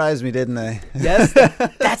go and surprise me, didn't they? Yes,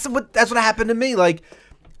 that's what happened to me. Like,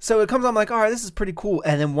 so it comes on, I'm like, all right, this is pretty cool.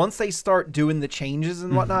 And then once they start doing the changes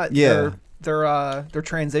and whatnot, Yeah. their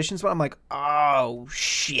transitions, but I'm like, oh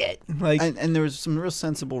shit! Like, and there was some real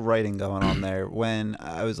sensible writing going on there. When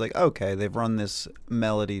I was like, okay, they've run this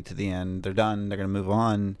melody to the end, they're done, they're gonna move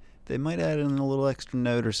on. They might add in a little extra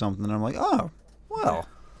note or something. And I'm like, oh, well,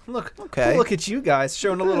 look at you guys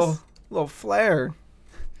showing a little flair.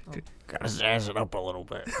 Gotta jazz it up a little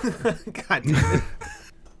bit. God damn it.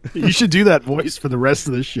 You should do that voice for the rest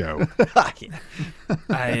of the show.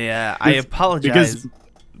 I apologize.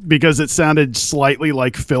 Because it sounded slightly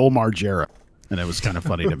like Phil Margera, and it was kind of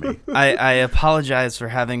funny to me. I apologize for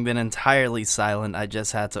having been entirely silent. I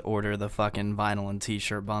just had to order the fucking vinyl and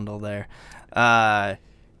t-shirt bundle there.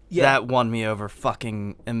 That won me over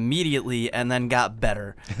fucking immediately, and then got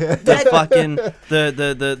better. The fucking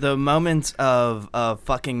the moment of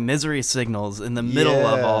fucking misery signals in the middle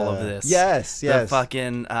of all of this. Yes. The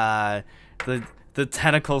fucking the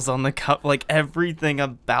tentacles on the cup, like everything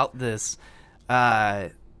about this.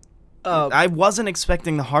 I wasn't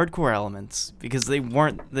expecting the hardcore elements because they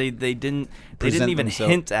didn't even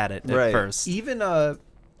hint at it at first. Even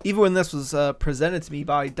when this was presented to me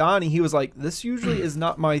by Donnie, he was like, "This usually is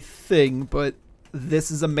not my thing, but this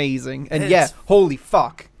is amazing." And holy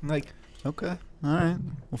fuck! I'm like, okay, all right,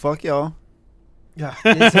 well, fuck y'all. Yeah.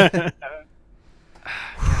 God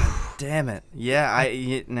damn it! Yeah,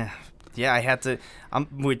 I had to.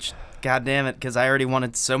 Which, god damn it, because I already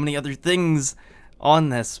wanted so many other things on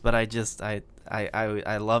this, but I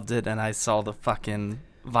loved it, and I saw the fucking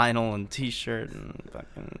vinyl and t-shirt and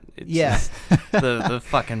fucking just, the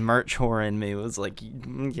fucking merch whore in me was like,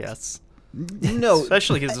 yes, no,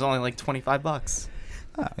 especially because it's only like $25.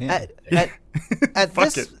 Oh, yeah.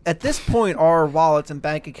 At this point, our wallets and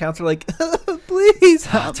bank accounts are like, please,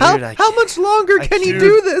 how much longer can you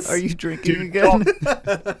do this? Are you drinking again?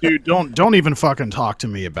 Dude, don't even fucking talk to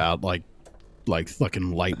me about like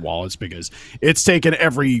fucking light wallets, because it's taken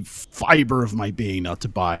every fiber of my being not to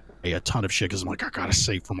buy a ton of shit, because I'm like, I gotta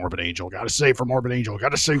save for Morbid Angel,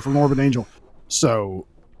 so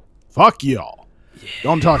fuck y'all.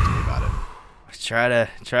 Don't talk to me about it. Try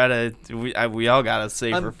to we all gotta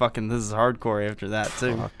save for fucking This Is Hardcore after that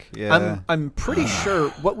too. Fuck, yeah. I'm pretty sure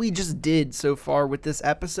what we just did so far with this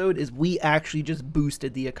episode is we actually just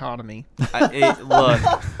boosted the economy. Look,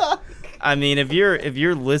 I mean, if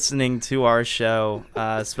you're listening to our show,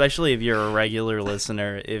 especially if you're a regular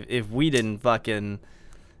listener, if we didn't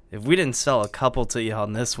sell a couple to you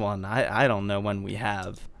on this one, I don't know when we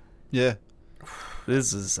have. Yeah.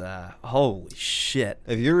 This is holy shit.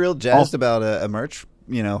 If you're real jazzed about a merch,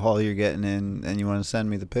 haul you're getting in, and you want to send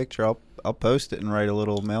me the picture, I'll post it and write a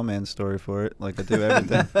little mailman story for it, like I do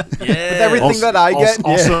everything. With everything that I get.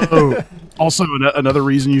 Also, another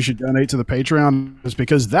reason you should donate to the Patreon is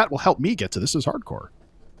because that will help me get to This Is Hardcore.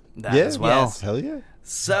 That as well. Yes. Hell yeah.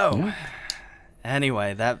 So,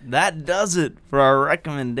 anyway, that does it for our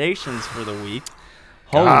recommendations for the week.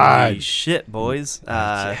 Holy shit, boys.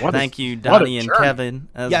 Thank you, Donnie and Kevin,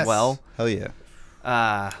 as well. Hell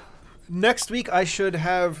yeah. Next week, I should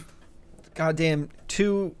have, goddamn,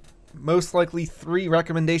 2, most likely 3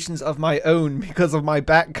 recommendations of my own because of my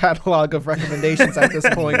back catalog of recommendations at this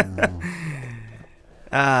point. So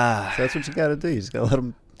that's what you got to do. You just got to let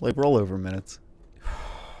them roll over minutes.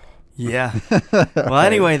 Yeah. Well,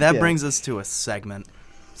 anyway, that brings us to a segment.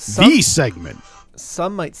 The segment.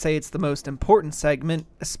 Some might say it's the most important segment,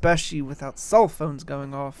 especially without cell phones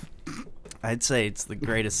going off. I'd say it's the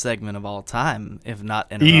greatest segment of all time, if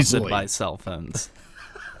not interrupted by cell phones.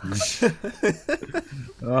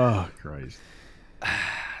 Oh, Christ.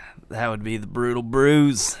 That would be the Brutal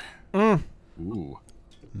Brews. Ooh.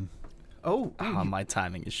 Oh, my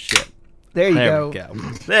timing is shit. There you go.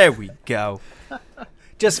 There we go.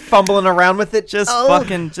 Just fumbling around with it. Just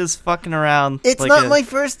fucking around. It's like not my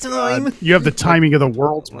first time. You have the timing of the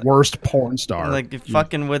world's worst porn star. Like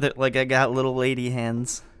fucking with it like I got little lady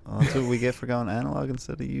hands. Well, that's what we get for going analog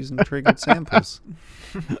instead of using triggered samples.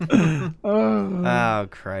 Oh,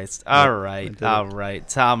 Christ. All right.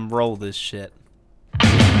 Tom, roll this shit.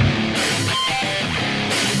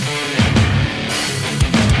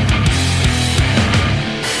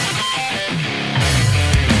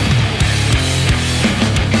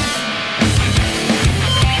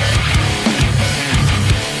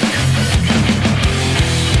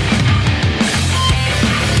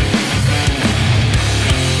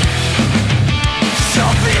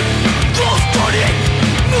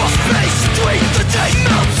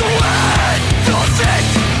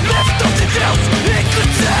 Left of the ground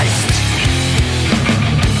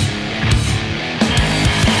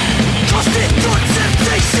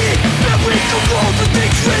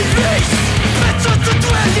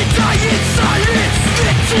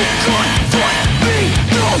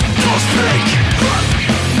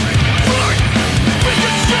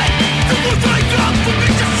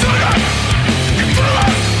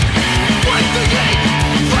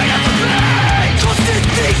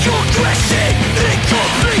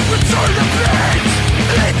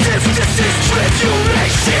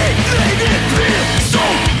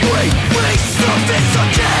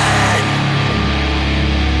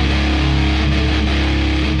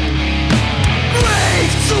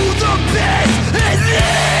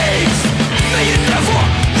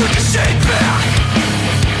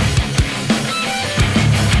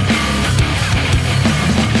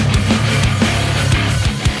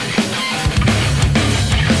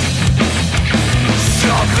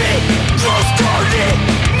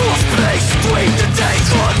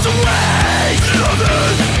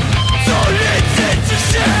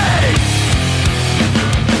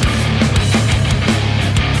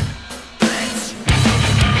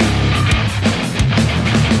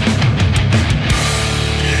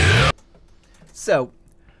So,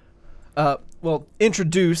 well,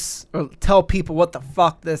 introduce or tell people what the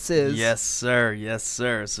fuck this is. Yes, sir. Yes,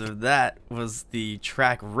 sir. So that was the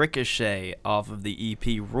track Ricochet off of the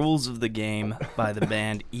EP Rules of the Game by the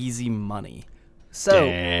band Easy Money. So,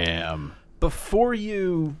 Damn. before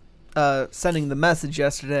you sending the message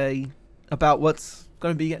yesterday about what's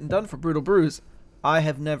going to be getting done for Brutal Brews, I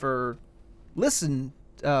have never listened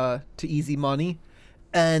to Easy Money,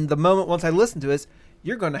 and the moment once I listen to it,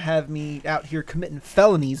 you're going to have me out here committing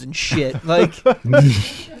felonies and shit. Like,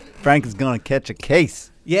 Frank is gonna catch a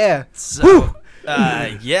case. yeah. So,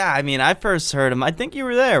 yeah, I mean, I first heard him. I think you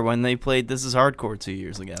were there when they played This Is Hardcore 2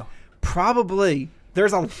 years ago. Probably.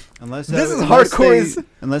 There's a... Unless This is hardcore.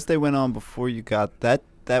 Unless they went on before you got that.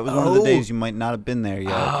 That was one of the days you might not have been there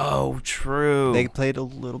yet. Oh, true. They played a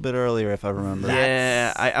little bit earlier, if I remember.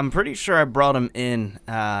 Yeah, I'm pretty sure I brought him in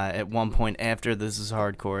at one point after This Is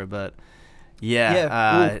Hardcore, but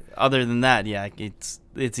other than that, yeah,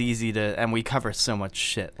 it's easy to, and we cover so much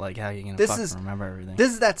shit. Like, how are you gonna fucking remember everything?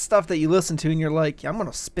 This is that stuff that you listen to and you're like, yeah, I'm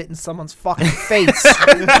gonna spit in someone's fucking face.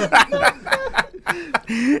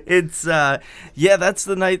 It's that's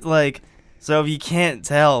the night. Like, so if you can't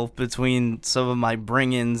tell between some of my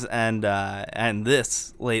bring-ins and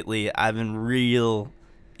this lately, I've been real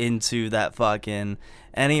into that fucking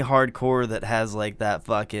any hardcore that has like that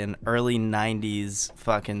fucking early 90s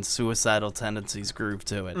fucking Suicidal Tendencies groove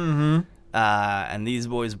to it. Mm-hmm. And these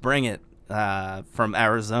boys bring it from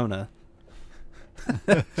Arizona.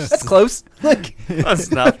 That's close. Like,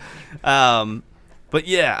 Close enough. But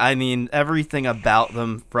yeah, I mean, everything about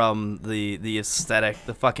them, from the aesthetic,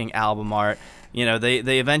 the fucking album art, you know,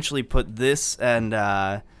 they eventually put this and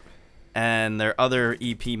their other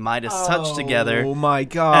EP, Midas Touch, together. Oh my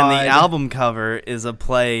god. And the album cover is a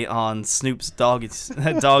play on Snoop's Doggy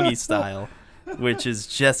Style, which is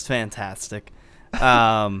just fantastic.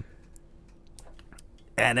 And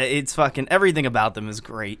it's fucking, everything about them is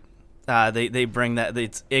great. They bring that,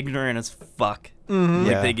 it's ignorant as fuck. Mm-hmm.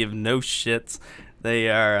 Like, they give no shits. They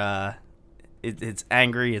are, it's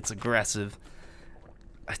angry, it's aggressive.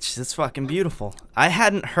 It's just fucking beautiful. I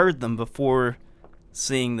hadn't heard them before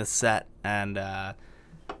seeing the set, and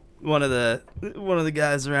one of the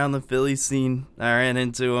guys around the Philly scene, I ran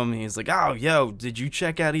into him. He's like, "Oh, yo, did you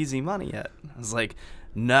check out Easy Money yet?" I was like,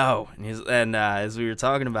 "No." And as we were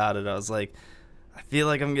talking about it, I was like, "I feel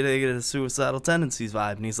like I'm gonna get a Suicidal Tendencies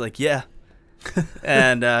vibe," and he's like, "Yeah."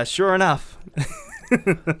 And sure enough,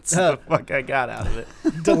 that's the fuck I got out of it.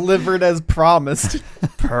 Delivered as promised.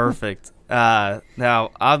 Perfect.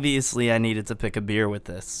 Now, obviously, I needed to pick a beer with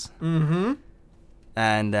this. Mm-hmm.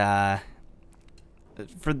 And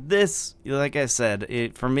for this, like I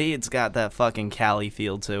said, for me, it's got that fucking Cali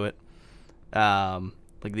feel to it.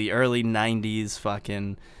 Like the early 90s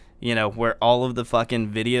fucking, you know, where all of the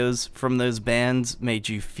fucking videos from those bands made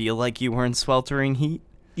you feel like you were in sweltering heat.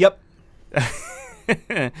 Yep.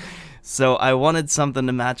 So I wanted something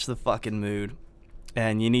to match the fucking mood.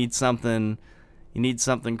 And you need something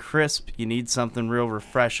crisp, you need something real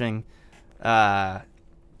refreshing.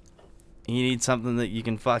 You need something that you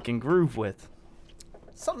can fucking groove with.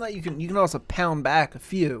 Something that you can also pound back a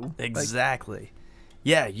few. Exactly.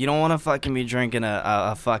 Yeah, you don't want to fucking be drinking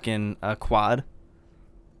a fucking quad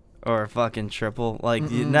or a fucking triple. Like,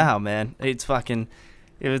 no, man. If it's fucking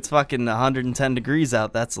 110 degrees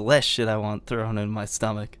out, that's less shit I want thrown in my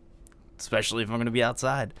stomach. Especially if I'm going to be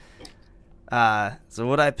outside. So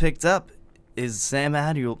what I picked up is Sam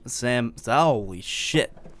Adams'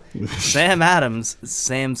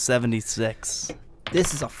 Sam 76.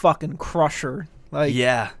 This is a fucking crusher. Like,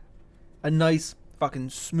 Yeah. a nice fucking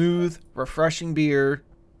smooth, refreshing beer.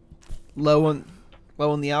 Low on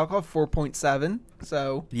the alcohol, 4.7.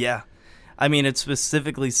 So Yeah. I mean, it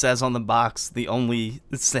specifically says on the box, the only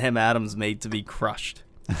Sam Adams made to be crushed.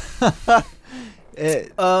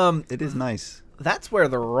 It is nice. that's where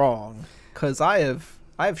they're wrong. Cause I've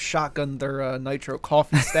shotgunned their Nitro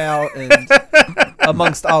Coffee Stout and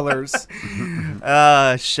amongst others.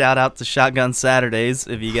 Shout out to Shotgun Saturdays.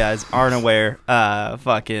 If you guys aren't aware,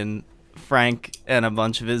 fucking Frank and a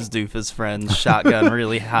bunch of his doofus friends shotgun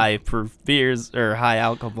really high proof beers or high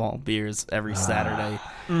alcohol beers every Saturday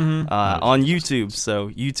on YouTube. So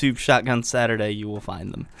YouTube Shotgun Saturday, you will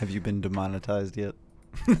find them. Have you been demonetized yet?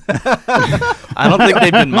 I don't think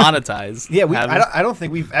they've been monetized. Yeah, have they? I don't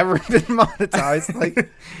think we've ever been monetized.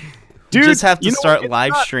 Like, You just have to you know start what?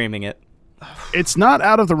 live streaming it. It's not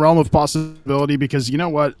out of the realm of possibility, because you know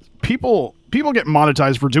what? People get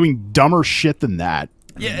monetized for doing dumber shit than that.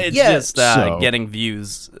 Yeah, it's Yeah, just so- getting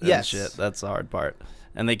views and Yes. shit. That's the hard part.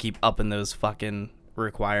 And they keep upping those fucking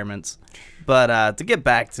requirements. But to get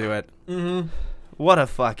back to it, What a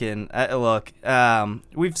fucking look.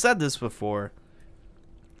 We've said this before.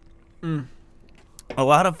 A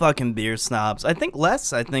lot of fucking beer snobs. I think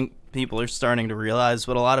people are starting to realize,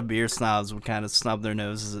 but a lot of beer snobs would kind of snub their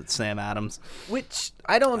noses at Sam Adams. Which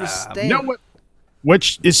I don't understand. You know what?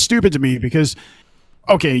 Which is stupid to me because,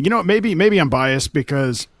 okay, you know what? Maybe I'm biased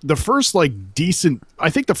because the first decent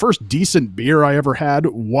beer I ever had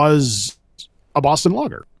was a Boston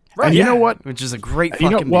Lager. Right. And you know what? Which is a great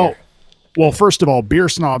fucking beer. Well, first of all, beer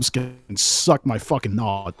snobs can suck my fucking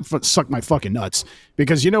nuts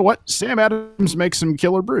because you know what? Sam Adams makes some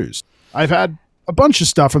killer brews. I've had a bunch of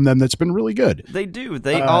stuff from them that's been really good. They do.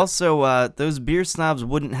 They also, those beer snobs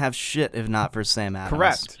wouldn't have shit if not for Sam Adams.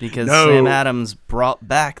 Correct. Because Sam Adams brought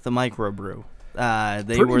back the microbrew.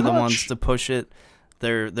 They Pretty were the much. ones to push it.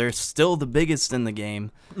 They're still the biggest in the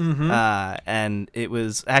game. Mm-hmm. And it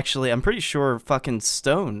was actually, I'm pretty sure fucking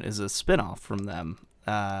Stone is a spinoff from them.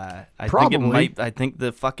 I think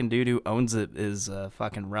the fucking dude who owns it is a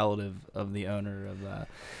fucking relative of the owner of that.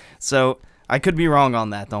 So I could be wrong on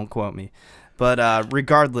that. Don't quote me. But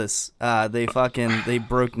regardless, they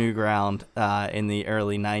broke new ground in the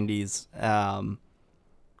early 90s.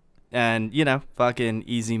 And, you know, fucking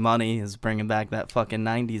Easy Money is bringing back that fucking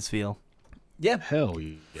 90s feel. Yeah. Hell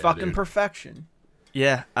yeah, Fucking dude. perfection.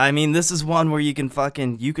 Yeah, I mean, this is one where you could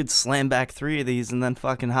slam back 3 of these and then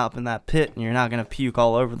fucking hop in that pit and you're not going to puke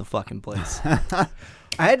all over the fucking place.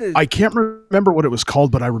 I can't remember what it was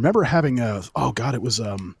called, but I remember having it was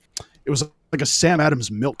like a Sam Adams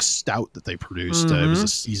milk stout that they produced. It was a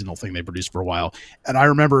seasonal thing they produced for a while. And I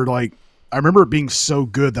remember it being so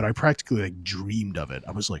good that I practically dreamed of it.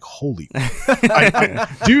 I was like, holy,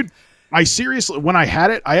 dude. I seriously, when I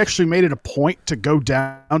had it, I actually made it a point to go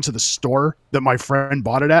down to the store that my friend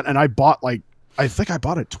bought it at. And I bought I think I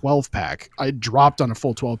bought a 12-pack. I dropped on a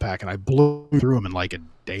full 12-pack and I blew through them in like a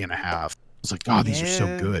day and a half. I was like, God, these are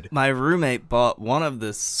so good. My roommate bought one of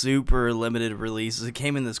the super limited releases. It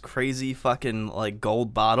came in this crazy fucking like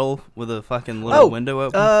gold bottle with a fucking little window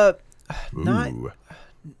open.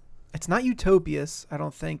 It's not Utopias. I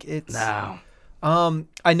don't think it's. No.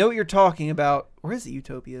 I know what you're talking about. Where is it?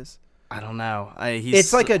 Utopias? I don't know.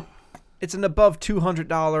 It's an above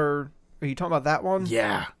 $200. Are you talking about that one?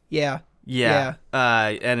 Yeah. Yeah. Yeah.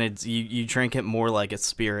 And it's you drink it more like a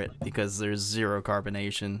spirit because there's zero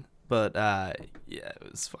carbonation. But it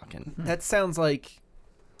was fucking. That sounds like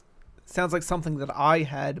something that I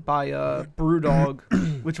had by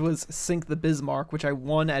BrewDog, which was Sink the Bismarck, which I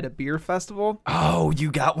won at a beer festival. Oh,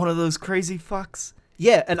 you got one of those crazy fucks?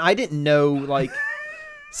 Yeah, and I didn't know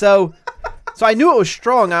so I knew it was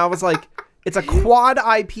strong. I was like, it's a quad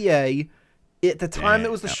IPA. At the time,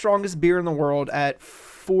 it was the strongest beer in the world at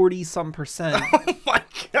 40-some%. Oh my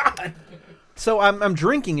god! So I'm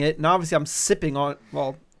drinking it, and obviously I'm sipping on.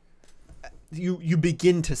 Well, you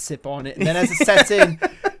begin to sip on it, and then as it sets in,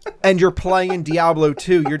 and you're playing Diablo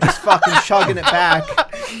 2, you're just fucking chugging it back.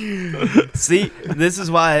 See, this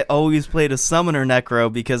is why I always played a summoner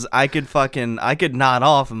necro because I could nod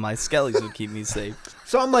off and my skellies would keep me safe.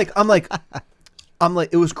 So I'm like,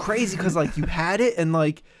 it was crazy because you had it and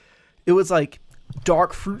it was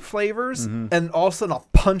dark fruit flavors and all of a sudden a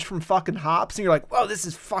punch from fucking hops and you're like, whoa, this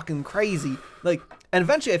is fucking crazy. And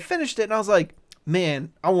eventually I finished it and I was like,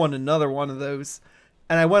 man, I want another one of those.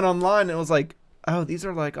 And I went online and it was like, oh, these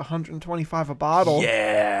are $125 a bottle.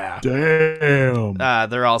 Yeah. Damn.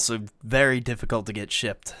 They're also very difficult to get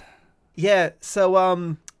shipped. Yeah.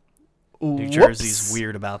 So, New Jersey's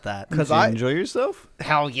weird about that. Did you enjoy yourself?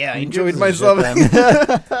 Hell yeah, I New enjoyed Jersey's myself.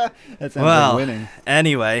 That sounds like winning.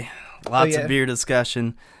 Anyway, lots of beer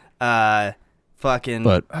discussion. Fucking.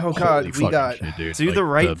 But oh god, we got shit, dude. do the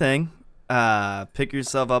right thing. Pick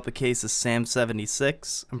yourself up a case of Sam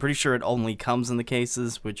 76. I'm pretty sure it only comes in the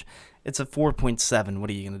cases, which it's a 4.7.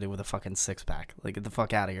 What are you gonna do with a fucking 6-pack? Get the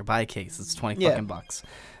fuck out of here. Buy a case. It's 20 fucking bucks.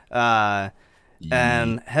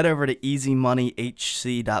 And head over to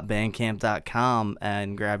easymoneyhc.bandcamp.com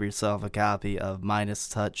and grab yourself a copy of Minus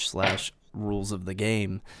Touch / Rules of the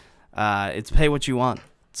Game. It's pay what you want.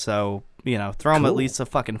 So, throw them at least a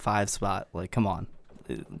fucking 5 spot. Come on.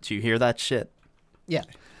 Did you hear that shit? Yeah.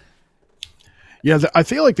 Yeah, I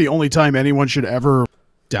feel like the only time anyone should ever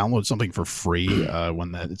download something for free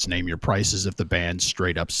when it's name your price is if the band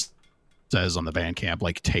straight up says on the Bandcamp,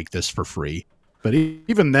 take this for free. But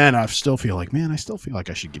even then, I still feel like I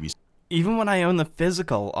should give you. Even when I own the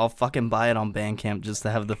physical, I'll fucking buy it on Bandcamp just to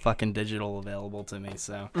have the fucking digital available to me.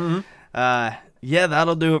 So, yeah,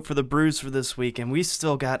 that'll do it for the brews for this week. And we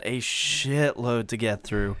still got a shitload to get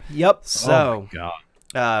through. Yep. So, oh my God.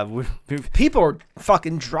 People are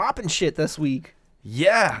fucking dropping shit this week.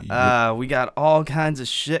 Yeah, we got all kinds of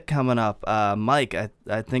shit coming up. Mike,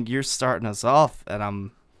 I think you're starting us off, and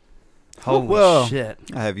I'm... Holy shit.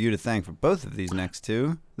 I have you to thank for both of these next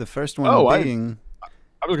two. The first one being...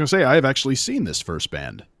 I was going to say, I have actually seen this first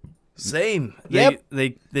band. Same. Yep.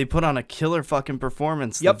 They put on a killer fucking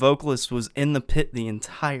performance. Yep. The vocalist was in the pit the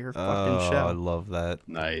entire fucking show. I love that.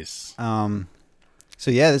 Nice. So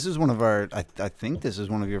yeah, this is one of our. I think this is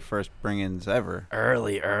one of your first bring-ins ever.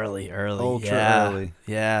 Early. Ultra yeah. early.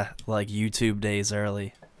 Yeah, like YouTube days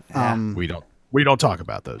early. We don't talk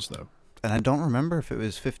about those though. And I don't remember if it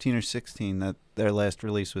was 15 or 16 that their last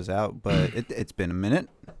release was out, but it's been a minute,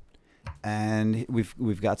 and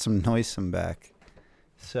we've got some Noisome back.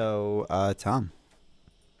 So Tom.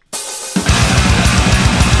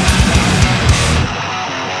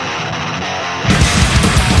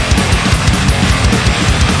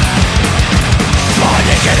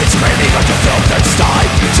 Naked and screaming like a filtered sty.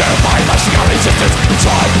 Terrified by sheer resistance and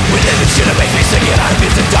time. Within the shit that makes me sing it, I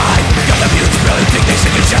refuse to die. Got the mutes really think they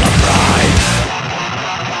sing a shell of pride.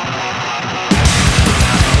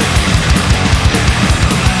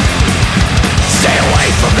 Stay away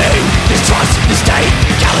from me. Distrust, disdain.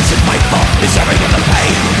 Callous and faithful. Deserving of the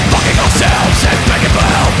pain. Fucking ourselves and begging for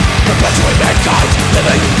help. Perpetuate mankind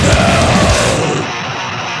living hell.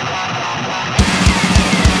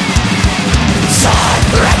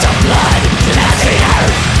 Rats of blood, that's the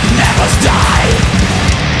earth, never die.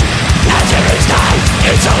 Entering night,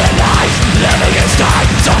 insolent lies, living is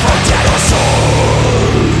night, suffer dead or soul.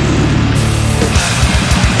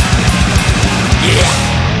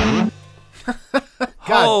 Yeah.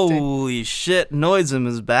 Holy shit, Noisome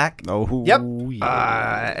is back. Oh, Yep.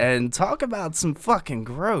 yeah. And talk about some fucking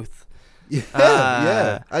growth.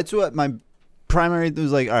 Yeah. That's what my primary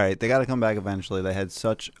was like. All right, they got to come back eventually. They had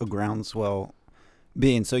such a groundswell.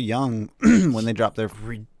 Being so young when they dropped their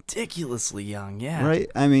Ridiculously young, yeah. right.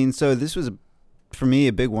 I mean, so this was for me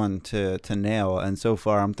a big one to nail, and so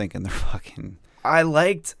far I'm thinking they're fucking. I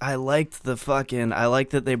liked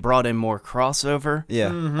that they brought in more crossover.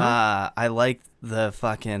 Yeah. I liked the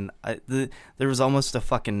fucking there was almost a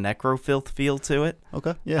fucking necrofilth feel to it.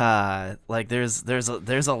 Okay. Yeah. Like there's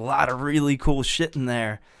a lot of really cool shit in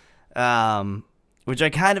there, which I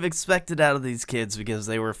kind of expected out of these kids because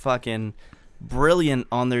they were fucking brilliant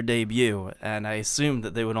on their debut, and I assumed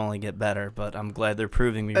that they would only get better, but I'm glad they're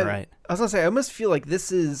proving me right. I was gonna say, I almost feel like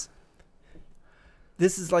this is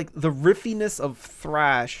like the riffiness of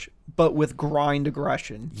thrash, but with grind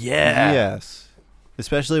aggression. Yeah. Yes.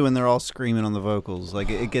 Especially when they're all screaming on the vocals,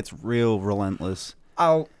 like it gets real relentless.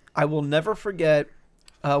 I will never forget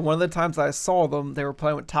one of the times I saw them. They were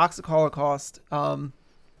playing with Toxic Holocaust. It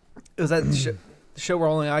was at the show where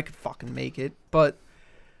only I could fucking make it, but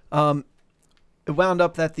it wound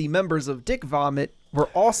up that the members of Dick Vomit were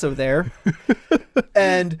also there,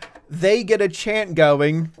 and they get a chant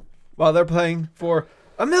going while they're playing for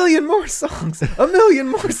a million more songs.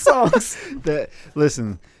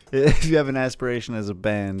 Listen, if you have an aspiration as a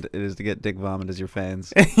band, it is to get Dick Vomit as your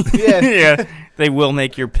fans. Yeah. Yeah. They will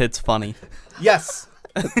make your pits funny. Yes.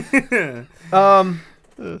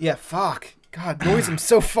 Yeah. Fuck. God, Noisome's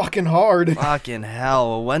so fucking hard. Fucking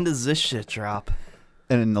hell. When does this shit drop?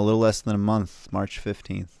 And in a little less than a month, March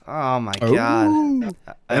 15th. Oh my god.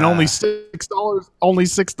 And only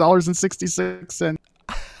 $6.66.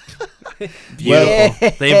 Beautiful.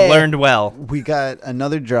 They've learned well. We got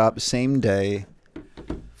another drop same day.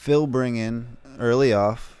 Phil bringing early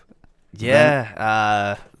off.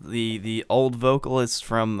 Yeah. The old vocalist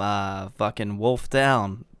from fucking Wolf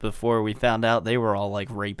Down, before we found out they were all like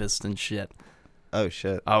rapists and shit. Oh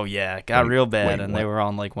shit. Oh yeah, it got real bad, wait, and what? they were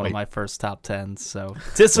on like one of my first top 10s. So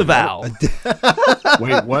disavow.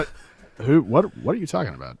 Wait, what? Who? What are you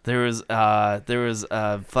talking about? There was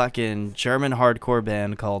a fucking German hardcore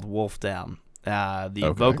band called Wolf Down.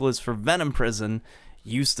 The vocalist for Venom Prison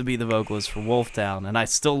used to be the vocalist for Wolf Down, and I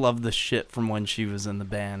still love the shit from when she was in the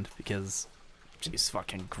band because she's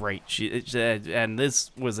fucking great. And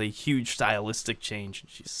this was a huge stylistic change, and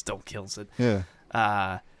she still kills it. Yeah.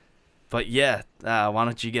 But yeah, why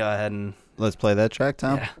don't you go ahead and Let's play that track,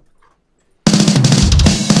 Tom. yeah.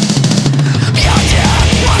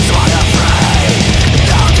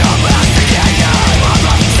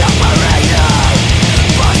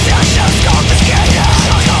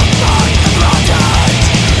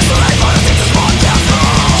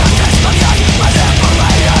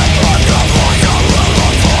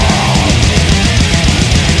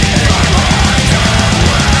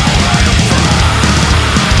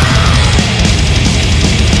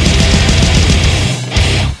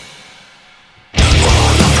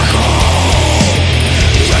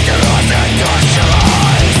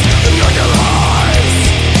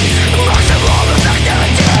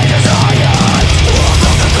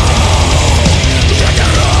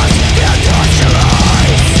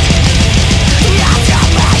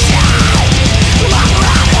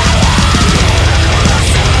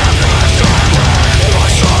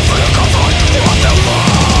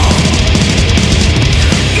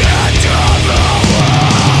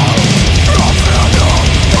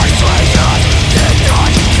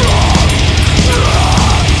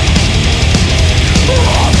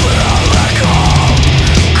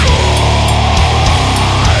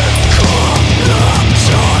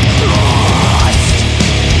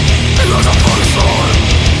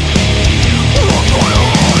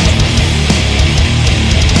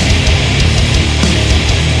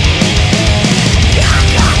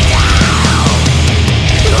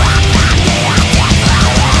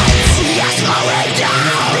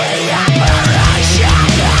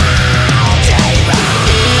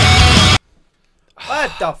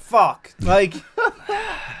 the fuck? Like,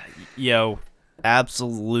 Yo,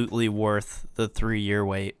 absolutely worth the 3-year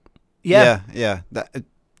wait. Yeah. That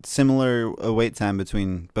similar wait time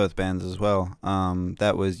between both bands as well.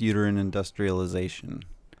 That was Uterine Industrialization.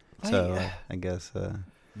 So I guess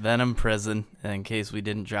Venom Prison, in case we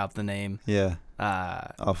didn't drop the name. yeah,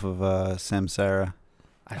 off of Samsara.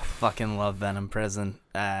 I fucking love Venom Prison,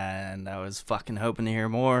 and I was fucking hoping to hear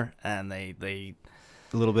more, and they A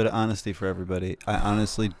little bit of honesty for everybody. I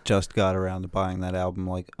honestly just got around to buying that album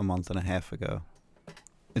like a month and a half ago.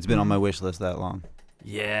 It's been on my wish list that long. And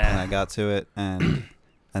I yeah. got to it, and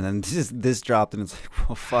then this dropped, and it's like,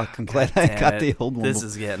 well, fuck, I'm glad I got the old one. This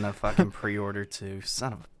is getting a fucking pre-order too.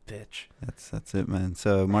 Son of a bitch. That's it, man.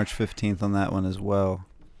 So March 15th on that one as well.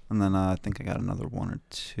 And then I think I got another one or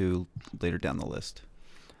two later down the list.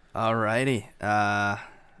 Alrighty.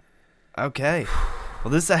 Okay.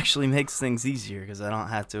 Well, this actually makes things easier because I don't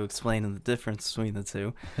have to explain the difference between the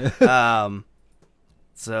two.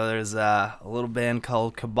 So there's a little band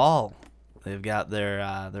called Cabal. They've got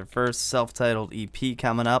their first self-titled EP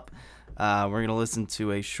coming up. We're gonna listen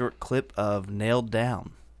to a short clip of Nailed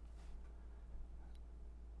Down.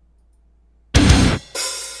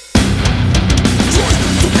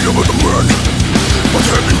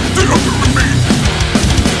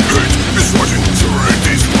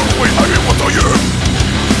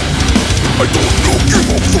 I don't know, give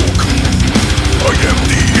a fuck. I am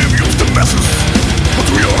the envy of the masses, but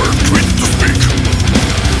we are trained to speak.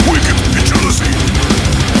 Wicked and jealousy.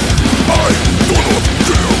 I do not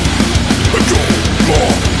care. I go my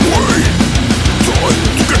way. Try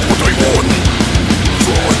to get what I want.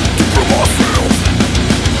 Try to prove myself.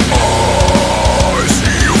 I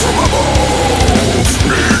see you from above.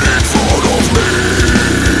 Need in front of me.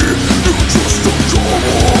 You just a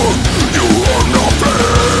trouble. You are nothing.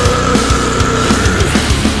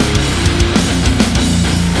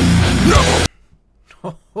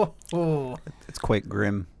 oh, It's quite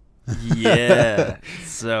grim. Yeah.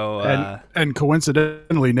 So And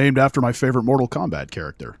coincidentally named after my favorite Mortal Kombat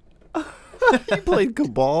character. You played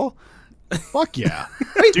Cabal? Fuck yeah.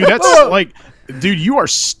 Dude, that's like, dude, you are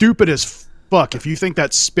stupid as fuck if you think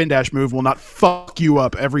that spin dash move will not fuck you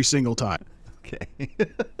up every single time. Okay.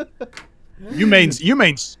 You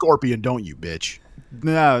main Scorpion, don't you, bitch?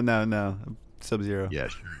 No. Sub-Zero. Yeah.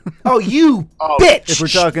 oh, you Oh, bitch! If we're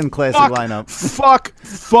talking classic Fuck, lineup.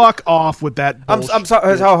 fuck off with that I'm bullshit.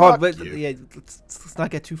 sorry, how hard, Fuck but you. yeah, let's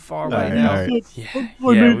not get too far All right right, now. all right. yeah, I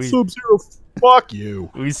yeah, made Sub-Zero. Fuck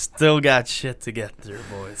you. we still got shit to get through,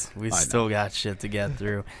 boys. We still got shit to get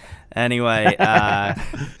through. Anyway,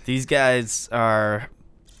 these guys are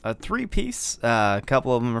a 3-piece. A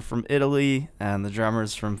couple of them are from Italy, and the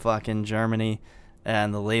drummer's from fucking Germany,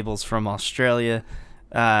 and the label's from Australia.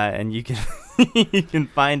 And you can you can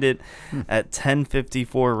find it at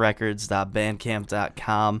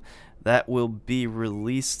 1054records.bandcamp.com. That will be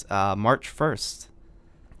released March 1st.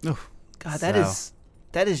 God, So-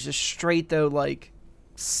 that is just straight though, like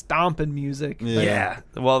stomping music. Yeah.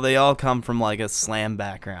 Well, they all come from like a slam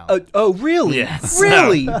background. Oh, really? Yeah, so-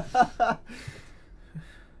 Really? All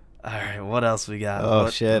right, what else we got? Oh,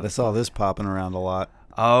 What- shit. I saw this popping around a lot.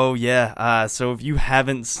 Oh, yeah. So if you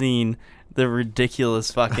haven't seen the ridiculous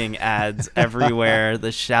fucking ads everywhere,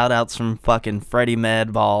 the shout-outs from fucking Freddie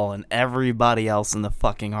Madball and everybody else in the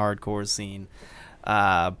fucking hardcore scene,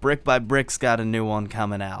 Brick by Brick's got a new one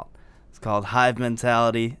coming out. It's called Hive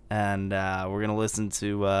Mentality, and we're going to listen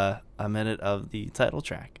to a minute of the title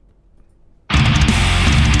track.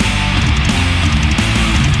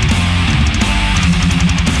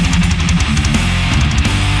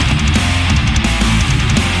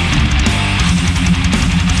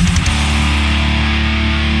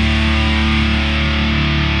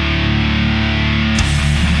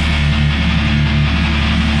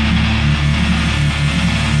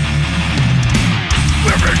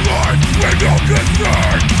 Living life with no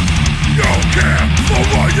concern. No care for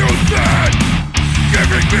what you said.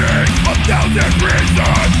 Giving me 1,000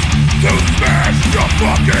 reasons to smash your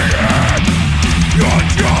fucking head. You're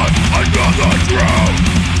just another truth,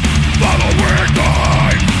 following the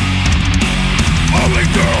hype. Only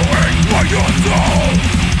doing what you're told,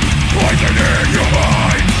 poisoning your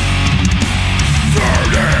mind.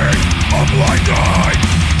 Turning a blind eye,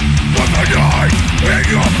 with a knife in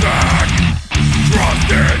your back.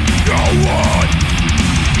 Trusted no one.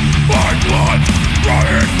 My blood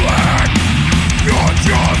running black. You're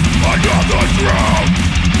just another drought.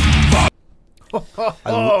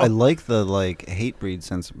 I like the like hate breed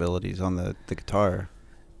sensibilities on the guitar.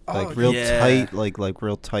 Like real yeah. tight, like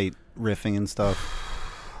real tight riffing and stuff.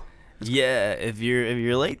 Yeah, if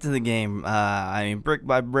you're late to the game, I mean, Brick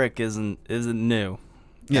by Brick isn't new.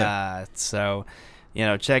 Yeah. So,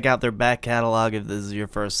 check out their back catalog if this is your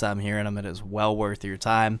first time hearing them. It is well worth your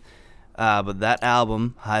time. But that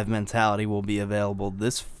album, Hive Mentality, will be available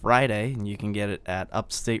this Friday, and you can get it at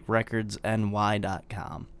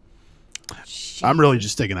upstaterecordsny.com. I'm really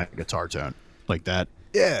just taking that guitar tone like that.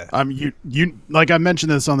 Yeah. You like I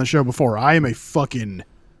mentioned this on the show before. I am a fucking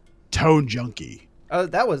tone junkie.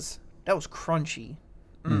 That was crunchy.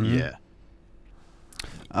 Yeah.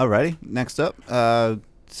 Alrighty. Next up. So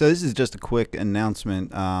this is just a quick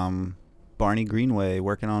announcement. Barney Greenway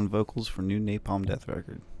working on vocals for new Napalm Death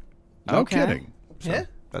record. No Okay. kidding. So Yeah.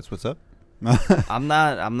 That's what's up. I'm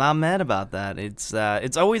not mad about that. It's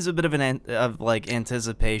always a bit of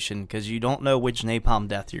anticipation because you don't know which Napalm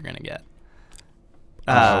Death you're gonna get.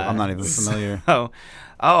 I'm not even familiar.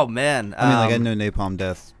 Oh man. I mean, like I know Napalm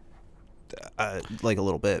Death, like a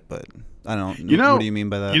little bit, but I don't. What do you mean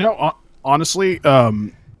by that? Honestly,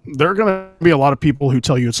 there are gonna be a lot of people who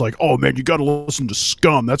tell you it's like, oh man, you got to listen to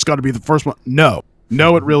Scum. That's got to be the first one. No,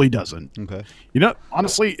 it really doesn't. Okay.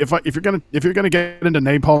 Honestly, if you're gonna get into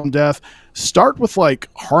Napalm Death, start with like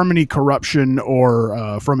Harmony Corruption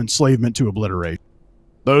or From Enslavement to Obliteration.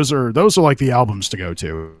 Those are like the albums to go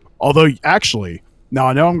to. Although actually, now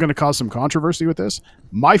I know I'm going to cause some controversy with this.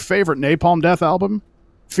 My favorite Napalm Death album,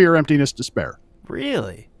 Fear, Emptiness, Despair.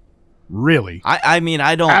 Really? Really. I mean,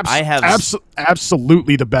 I don't. I have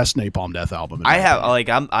absolutely the best Napalm Death album. I have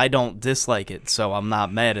I don't dislike it, so I'm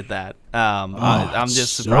not mad at that. I'm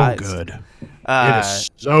just so surprised. good. It is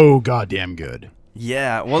so goddamn good.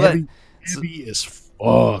 Yeah. Well, heavy as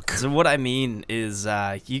fuck. So what I mean is,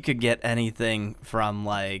 you could get anything from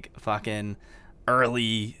like fucking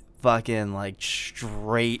early fucking like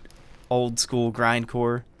straight old school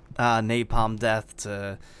grindcore, Napalm Death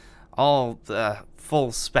to all the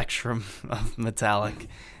full spectrum of metallic.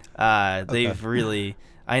 They've really,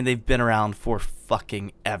 they've been around for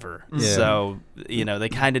fucking ever. Yeah. So they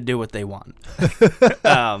kind of do what they want.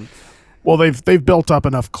 Well, they've built up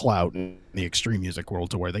enough clout in the extreme music world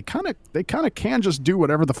to where they kind of can just do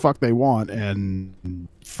whatever the fuck they want and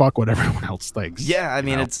fuck what everyone else thinks. Yeah, I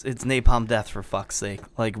mean it's Napalm Death for fuck's sake.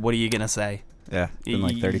 Like, what are you gonna say? Yeah, it's been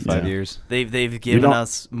like 35 Yeah. years. They've given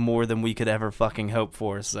us more than we could ever fucking hope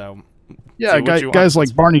for. So Yeah, do what you guys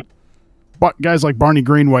want. like Barney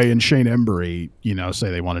Greenway and Shane Embury,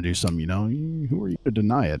 say they want to do something. Who are you to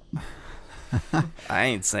deny it? I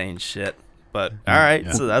ain't saying shit. But all right,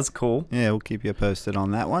 Yeah. so that's cool. Yeah, we'll keep you posted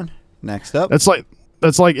on that one. Next up. That's like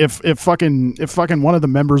if fucking one of the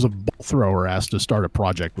members of Bull Thrower asked to start a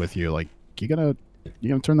project with you, like you gonna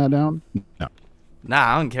turn that down? No.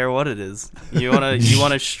 Nah, I don't care what it is. You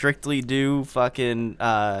wanna strictly do fucking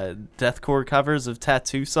deathcore covers of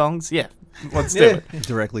Tattoo songs? Yeah, let's do it.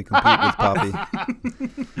 Directly compete with Poppy.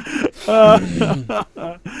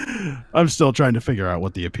 I'm still trying to figure out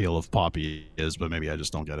what the appeal of Poppy is, but maybe I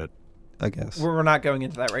just don't get it. I guess. We're not going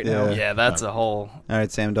into that right now. Yeah. Yeah, that's a whole. All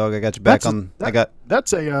right, Sam Dog, I got you back on.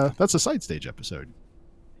 That's a side stage episode.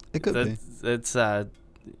 It could be. It's yeah.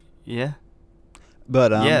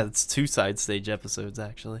 But Yeah, it's 2 side stage episodes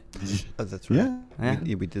actually. Oh, that's right. Yeah.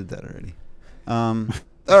 We did that already.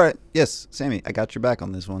 All right. Yes, Sammy, I got your back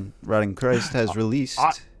on this one. Rotting Christ has released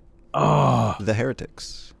The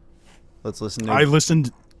Heretics. Let's listen to I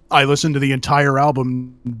listened to the entire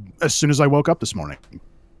album as soon as I woke up this morning.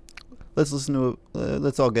 Let's listen to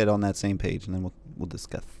let's all get on that same page and then we'll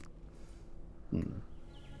discuss.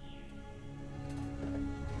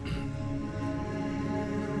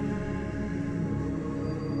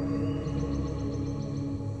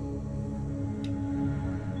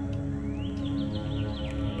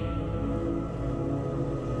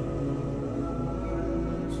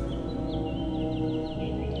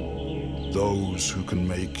 Those who can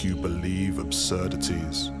make you believe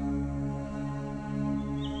absurdities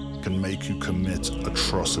can make you commit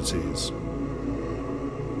atrocities.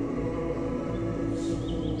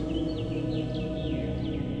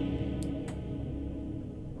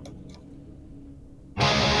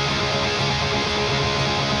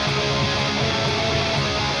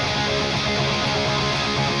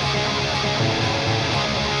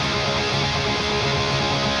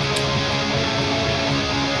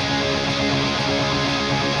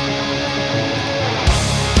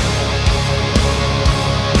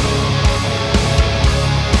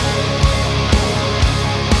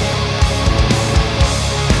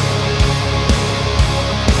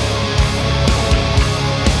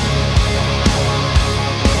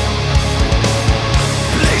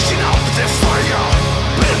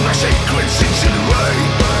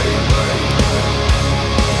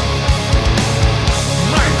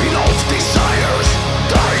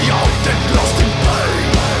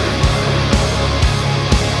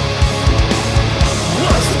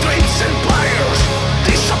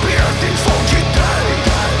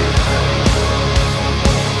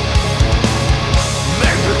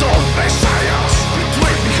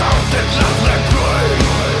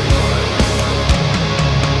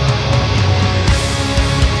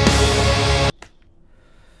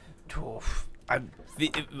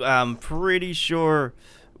 I'm pretty sure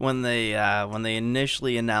when they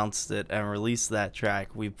initially announced it and released that track,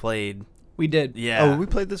 we played. We did. Yeah. Oh, we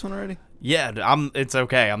played this one already? Yeah, it's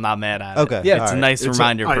okay. I'm not mad at it. Okay. Yeah, it's a nice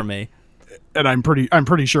reminder for me. And I'm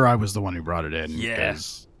pretty sure I was the one who brought it in. Yeah.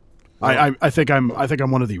 'cause I think I'm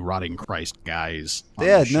one of the Rotting Christ guys. On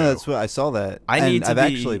Yeah, the show. no, that's what I saw that. I've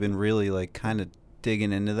actually been really like kind of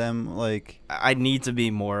digging into them. Like, I need to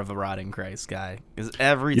be more of a Rotting Christ guy because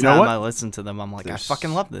every You know time what? I listen to them, I'm like, I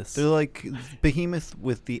fucking love this. they're like Behemoth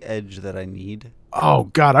with the edge that I need. Oh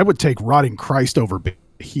God, I would take Rotting Christ over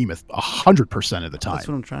Behemoth 100% of the time. That's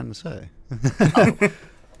what I'm trying to say.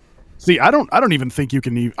 See, I don't even think you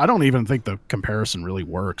can. I don't even think the comparison really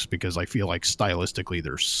works because I feel like stylistically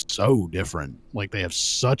they're so different. Like they have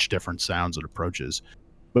such different sounds and approaches.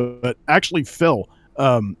 But actually, Phil,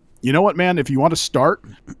 you know what, man? If you want to start,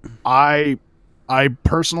 I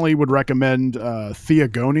personally would recommend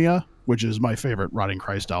Theogonia, which is my favorite Rotting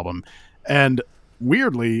Christ album. And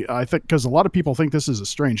weirdly, I think because a lot of people think this is a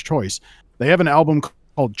strange choice, they have an album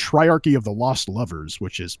called Triarchy of the Lost Lovers,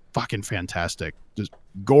 which is fucking fantastic. Just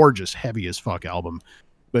gorgeous, heavy as fuck album.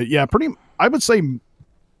 But yeah, I would say,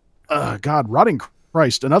 God, Rotting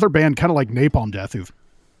Christ, another band kind of like Napalm Death who've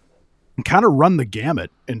kind of run the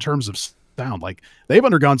gamut in terms of sound. Like they've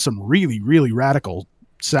undergone some really, really radical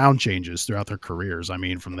sound changes throughout their careers. I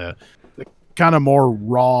mean, from the kind of more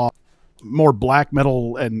raw, more black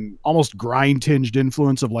metal and almost grind tinged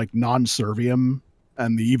influence of like Non-Servium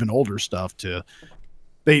and the even older stuff to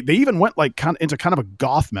they even went like into kind of a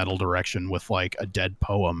goth metal direction with like A Dead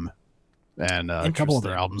Poem and a couple of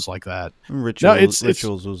their albums like that.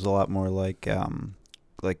 Rituals was a lot more like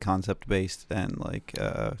concept based and like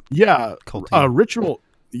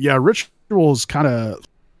Rituals kind of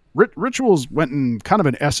Rituals went in kind of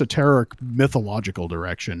an esoteric mythological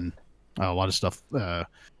direction. A lot of stuff. A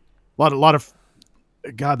lot of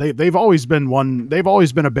God. They've always been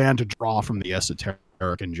a band to draw from the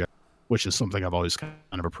esoteric in general, which is something I've always kind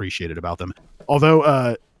of appreciated about them.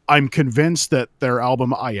 Although I'm convinced that their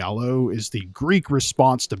album Ialo is the Greek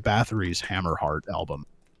response to Bathory's Hammerheart album.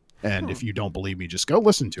 And if you don't believe me, just go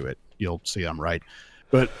listen to it. You'll see I'm right.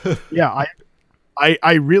 But yeah,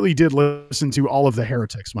 I really did listen to all of the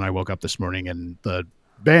Heretics when I woke up this morning and the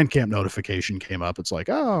Bandcamp notification came up. It's like,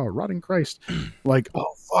 oh, Rotting Christ. Like,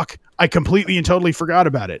 oh, fuck. I completely and totally forgot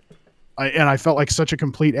about it. I felt like such a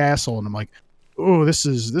complete asshole. And I'm like, oh, this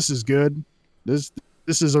is good. This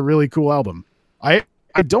is a really cool album. I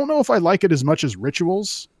don't know if I like it as much as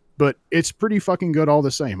Rituals, but it's pretty fucking good all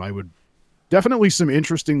the same. I would definitely some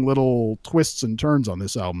interesting little twists and turns on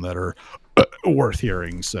this album that are worth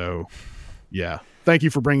hearing. So yeah. Thank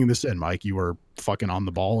you for bringing this in, Mike. You were fucking on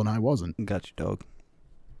the ball and I wasn't. Got you, dog.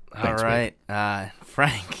 Thanks, all right.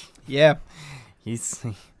 Frank. Yeah.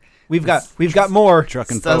 We've got more.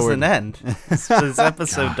 Trucking This doesn't forward. end. This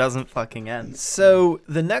episode doesn't fucking end. So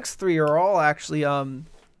the next three are all actually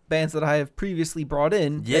bands that I have previously brought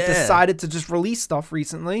in that decided to just release stuff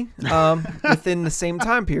recently within the same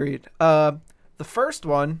time period. The first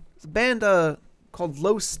one is a band called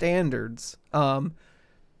Low Standards.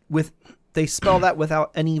 They spell that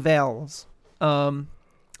without any vowels.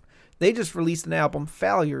 They just released an album,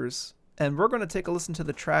 Failures, and we're going to take a listen to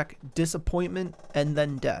the track Disappointment and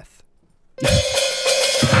Then Death.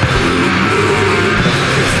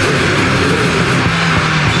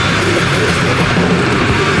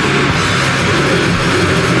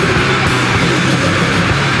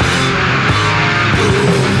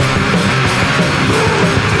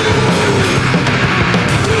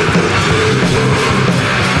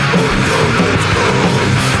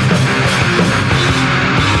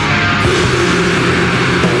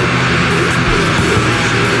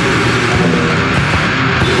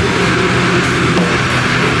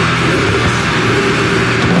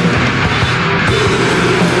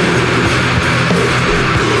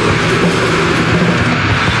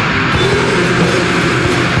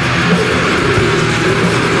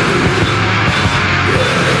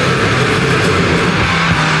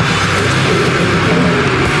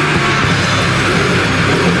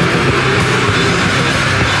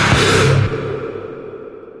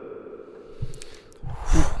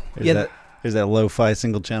 Here's that lo-fi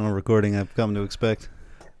single channel recording I've come to expect.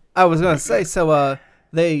 I was going to say, so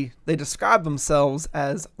they describe themselves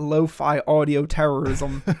as lo-fi audio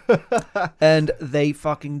terrorism, and they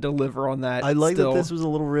fucking deliver on that. I like still. that this was a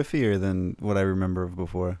little riffier than what I remember of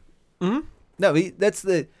before. Mm-hmm. No,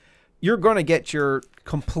 you're going to get your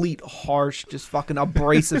complete harsh, just fucking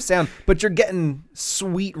abrasive sound, but you're getting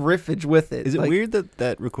sweet riffage with it. Is it weird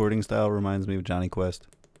that recording style reminds me of Johnny Quest?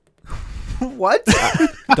 What?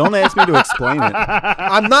 Don't ask me to explain it.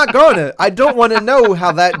 I'm not gonna. I don't want to know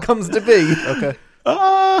how that comes to be. Okay.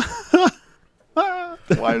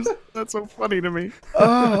 Why is that so funny to me?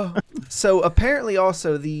 So apparently,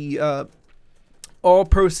 also the all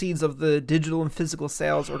proceeds of the digital and physical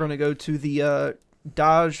sales are going to go to the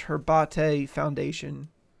Daj Herbate Foundation,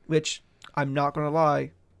 which I'm not going to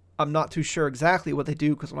lie, I'm not too sure exactly what they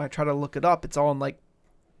do because when I try to look it up, it's all in like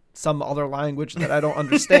some other language that I don't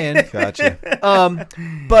understand. Gotcha.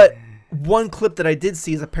 But one clip that I did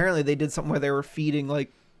see is apparently they did something where they were feeding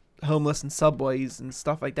like homeless in subways and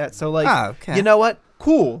stuff like that. So like, you know what?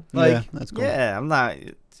 Cool. Like, Yeah, that's cool. Yeah, I'm not.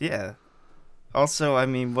 Yeah. Also, I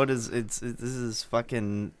mean, what is this is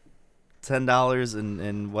fucking $10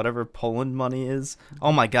 and whatever Poland money is.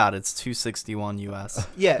 Oh my God, it's $261 US.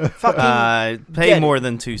 yeah, fucking Pay get more it.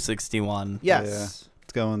 than $261. Yes. Yeah.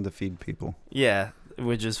 It's going to feed people. Yeah,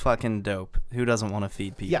 which is fucking dope. Who doesn't want to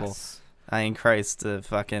feed people? Yes. I mean, Christ,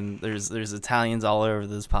 fucking there's Italians all over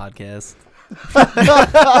this podcast.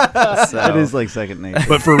 So, It is like second nature.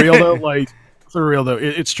 But for real though,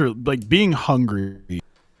 it's true. Like being hungry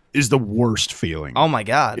is the worst feeling. oh my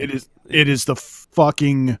God. It is the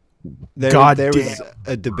fucking There goddamn was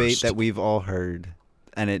a debate worst. that we've all heard,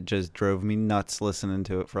 and it just drove me nuts listening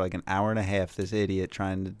to it for like an hour and a half. This idiot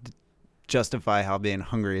trying to justify how being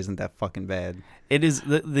hungry isn't that fucking bad. It is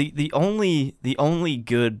the only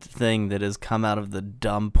good thing that has come out of the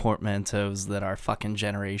dumb portmanteaus that our fucking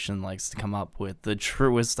generation likes to come up with. The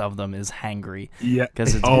truest of them is hangry. Yeah,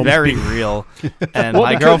 Because it's Oh, very real, and Well,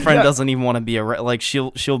 my because- girlfriend yeah. doesn't even want to be like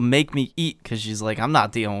she'll make me eat because she's like, I'm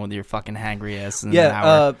not dealing with your fucking hangry ass in an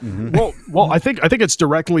hour. Well, I think it's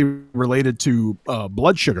directly related to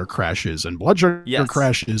blood sugar crashes, and blood sugar Yes.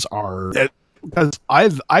 crashes are because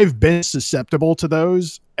I've been susceptible to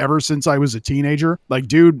those ever since I was a teenager. Like,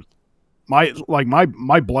 dude, my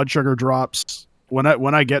blood sugar drops when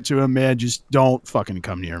I get to them, man. Just don't fucking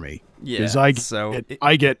come near me. Yeah, 'Cause I so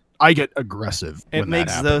get aggressive. it when that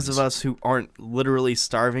makes those of happens. us who aren't literally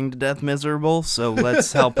starving to death miserable. So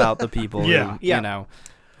let's help out the people Yeah. who, Yeah. you know,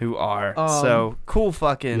 who are. Um, So cool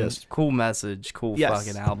fucking Yes. cool message, cool Yes.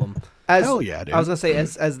 fucking album. As, Hell yeah, dude. I was gonna say,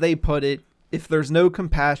 as they put it, if there's no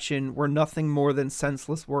compassion, we're nothing more than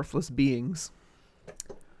senseless, worthless beings.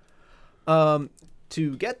 To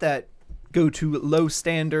get that, go to Low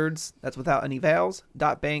Standards. That's without any vowels.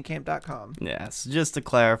 .bandcamp.com. Yes, just to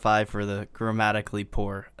clarify for the grammatically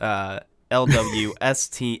poor,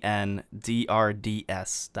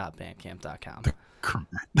 LWSTNDRDS.bandcamp.com.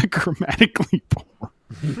 The grammatically poor.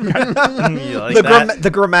 You like that? The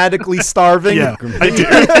grammatically starving. Yeah,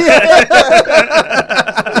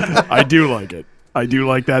 I do like it. I do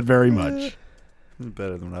like that very much.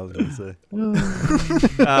 Better than what I was going to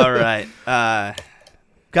say. All right.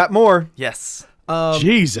 Got more. Yes.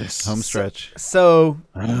 Jesus. Home stretch. So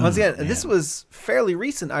Oh, once again, man. this was fairly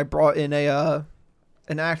recent. I brought in an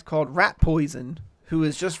act called Rat Poison, who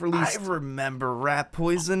has just I released. remember Rat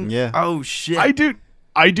Poison. Yeah. Oh shit.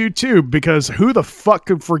 I do too, because who the fuck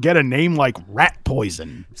could forget a name like Rat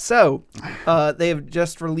Poison? So, they have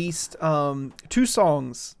just released 2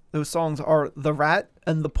 songs. Those songs are The Rat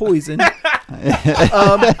and The Poison.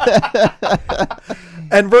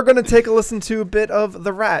 And we're going to take a listen to a bit of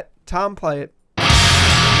The Rat. Tom, play it.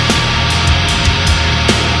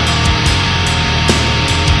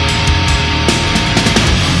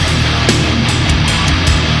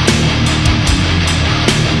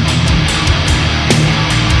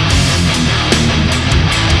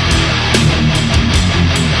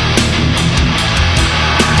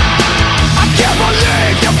 Can't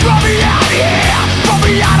believe you brought me out here, brought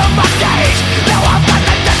me out of my cage. Now I've got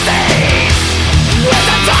the disease. It's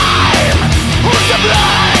the time. Who's to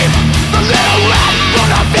blame? The little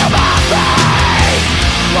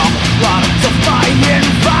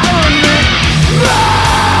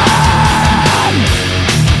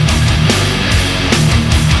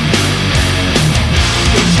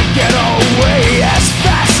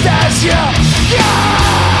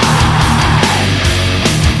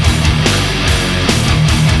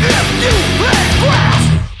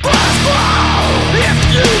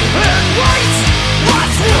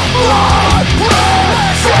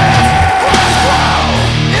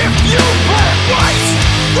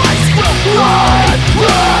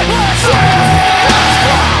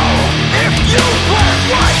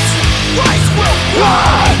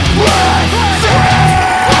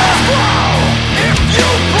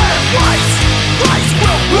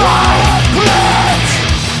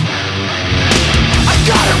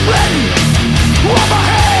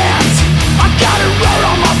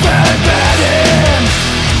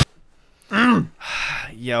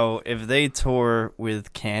if they tour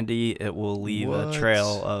with Candy, it will leave a What?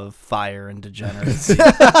 trail of fire and degeneracy.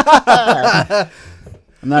 I'm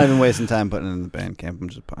not even wasting time putting it in the Bandcamp. I'm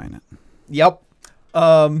just buying it. Yep.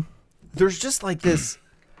 There's just like this,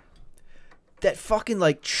 that fucking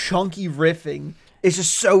like chunky riffing is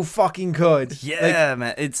just so fucking good. Yeah,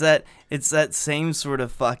 man. It's that same sort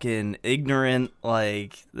of fucking ignorant,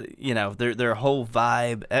 like, you know, their whole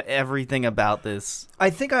vibe, everything about this.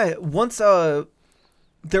 I think once there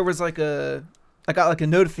was like I got like a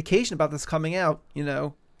notification about this coming out, you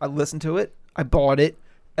know, I listened to it, I bought it,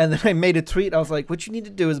 and then I made a tweet. I was like, what you need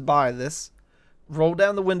to do is buy this, roll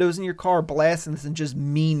down the windows in your car, blasting this, and just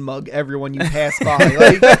mean mug everyone you pass by.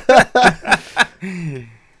 Like,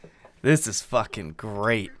 This is fucking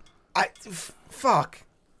great. Fuck.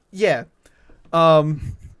 Yeah. And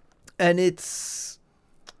it's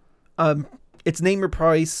name your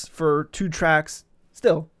price for 2 tracks.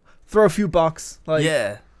 Still, throw a few bucks. Like,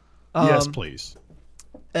 Yeah. Yes, please.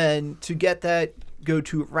 And to get that, go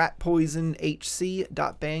to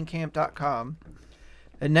ratpoisonhc.bandcamp.com.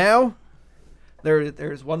 And now,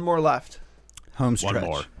 there's one more left. Home stretch. One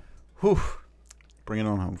more. Whew. Bring it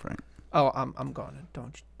on home, Frank. Oh, I'm gonna.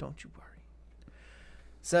 Don't you worry.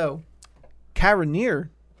 So, Caranier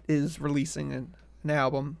is releasing an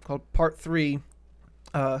album called Part 3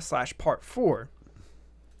 / Part 4.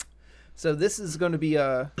 So this is going to be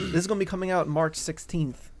coming out March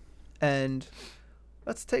 16th, and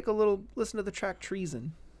let's take a little listen to the track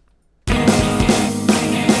Treason.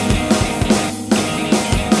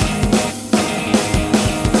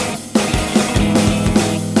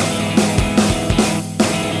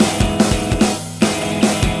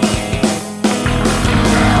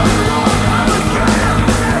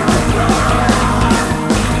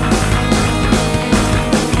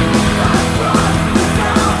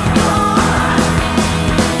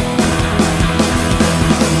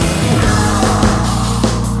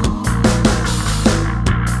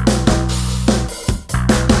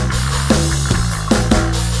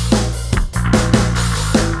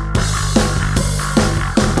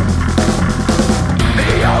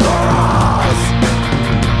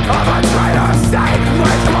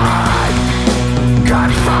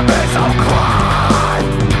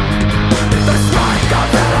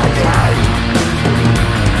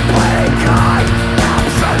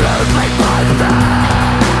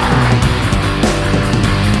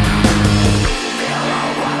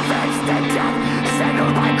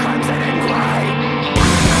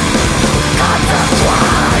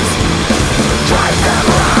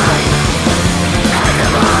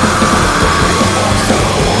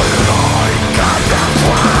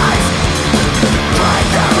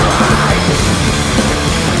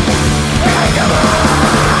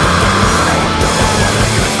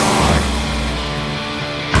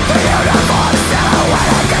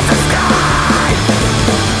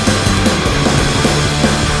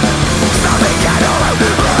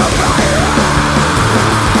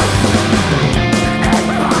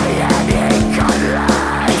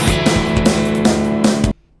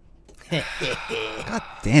 God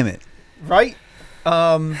damn it. Right?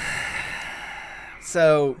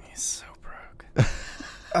 So He's so broke.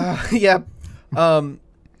 yeah.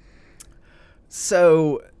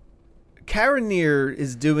 So Caranier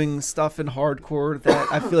is doing stuff in hardcore that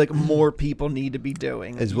I feel like more people need to be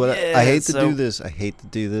doing. Is what Yeah, I hate to so- do this. I hate to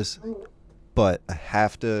do this, but I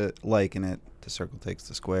have to liken it to Circle Takes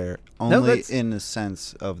the Square. Only that's- in the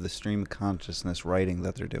sense of the stream of consciousness writing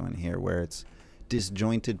that they're doing here, where it's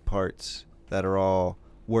disjointed parts that are all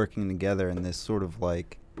working together in this sort of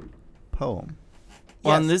like poem.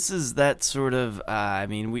 Well, and Yes. this is that sort of, I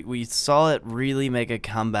mean, we saw it really make a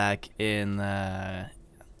comeback in,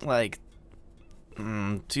 like,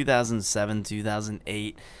 2007,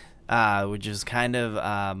 2008, which is kind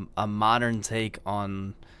of a modern take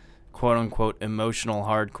on quote-unquote emotional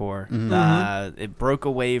hardcore. It broke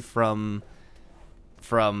away from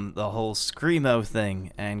the whole Screamo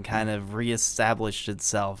thing and kind of reestablished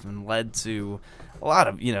itself and led to a lot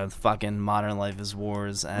of, you know, fucking Modern Life is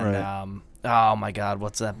Wars and, Right. oh my god,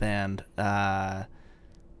 what's that band?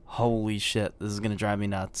 Holy shit, this is gonna drive me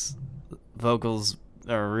nuts. Vocals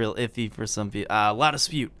are real iffy for some people. Loud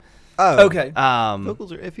Dispute. Oh, Okay.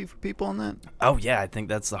 Vocals are iffy for people on that. Oh yeah, I think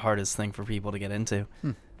that's the hardest thing for people to get into.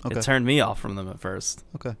 Okay. It turned me off from them at first.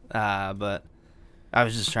 Okay. But I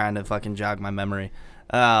was just trying to fucking jog my memory.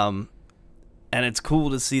 And it's cool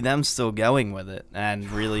to see them still going with it and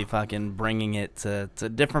really fucking bringing it to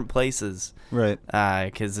different places. Right.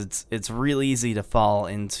 Because it's real easy to fall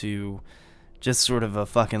into just sort of a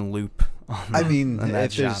fucking loop. I mean, in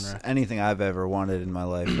that if there's genre. anything I've ever wanted in my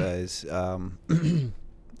life is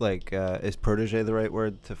is protege the right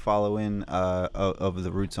word to follow in of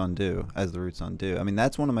the Roots Undo as the Roots Undo. I mean,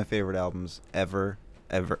 that's one of my favorite albums ever.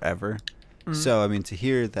 So I mean, to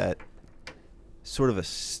hear that sort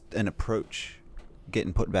of an approach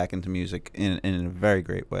getting put back into music in a very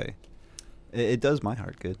great way, it does my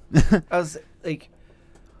heart good. I was like,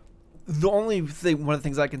 the only thing, one of the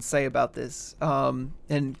things I can say about this, and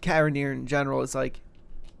Caranier in general, is like,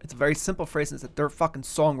 it's a very simple phrase, is that their fucking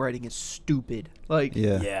songwriting is stupid. Like,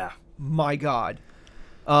 Yeah. my God.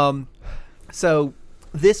 So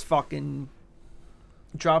this fucking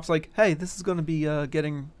drops like, hey, this is gonna be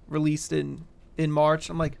getting released in March.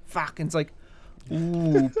 I'm like, fuck, and it's like,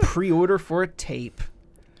 ooh, pre-order for a tape.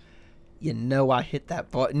 You know, I hit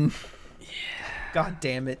that button. Yeah. God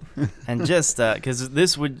damn it. And just because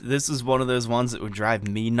this is one of those ones that would drive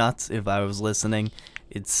me nuts if I was listening.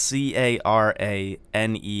 It's Caraneir.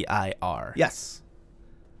 Yes.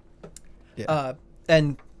 Yeah.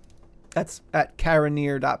 And that's at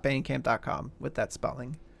caranier.bandcamp.com with that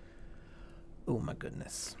spelling. Oh my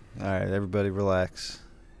goodness. All right, everybody relax.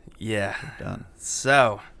 Yeah. Done.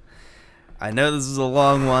 So, I know this is a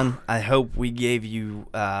long one. I hope we gave you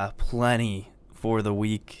plenty for the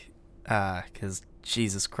week, because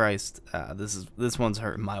Jesus Christ, this one's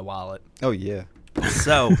hurting my wallet. Oh yeah.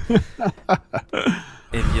 So,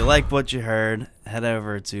 if you like what you heard, head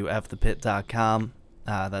over to fthepit.com.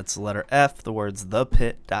 That's the letter F, the words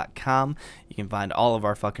thepit.com. You can find all of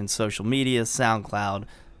our fucking social media, SoundCloud.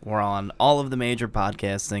 We're on all of the major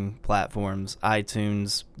podcasting platforms,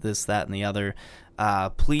 iTunes, this, that, and the other.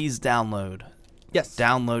 Please download. Yes.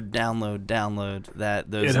 Download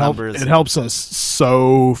those numbers. It helps us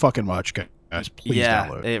so fucking much, guys. Please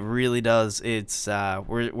download. It really does. It's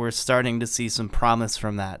we're starting to see some promise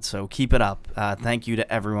from that. So keep it up. Thank you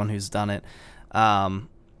to everyone who's done it.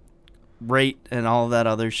 Rate and all of that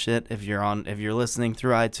other shit. If you're listening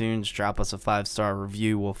through iTunes, drop us a 5-star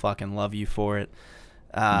review. We'll fucking love you for it.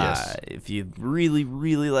 Yes. If you really,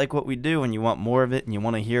 really like what we do and you want more of it and you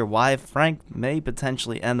want to hear why Frank may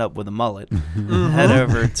potentially end up with a mullet, head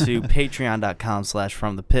over to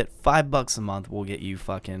patreon.com/fromthepit. $5 a month will get you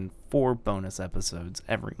fucking 4 bonus episodes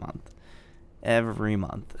every month.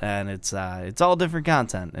 And it's all different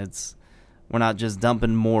content. We're not just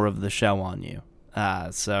dumping more of the show on you.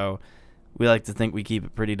 So we like to think we keep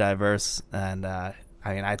it pretty diverse, and I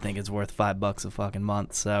think it's worth $5 a fucking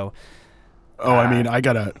month. So I mean, I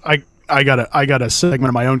got a segment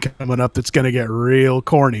of my own coming up that's gonna get real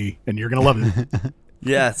corny, and you're gonna love it.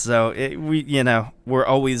 yeah, so we're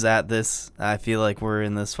always at this. I feel like we're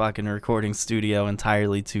in this fucking recording studio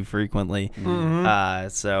entirely too frequently.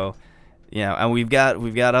 So, and we've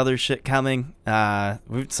got other shit coming.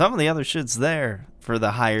 Some of the other shit's there for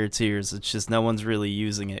the higher tiers. It's just no one's really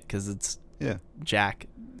using it because it's Jack,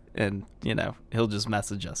 and he'll just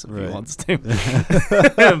message us if he wants to.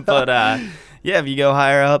 But if you go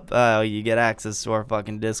higher up, you get access to our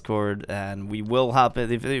fucking Discord, and we will hop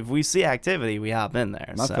in if we see activity. We hop in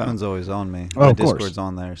there. My phone's always on me. Oh, My of course. Discord's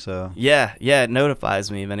on there, so Yeah, it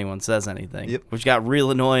notifies me if anyone says anything. Yep. Which got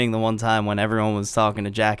real annoying the one time when everyone was talking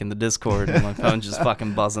to Jack in the Discord and my phone's just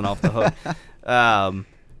fucking buzzing off the hook.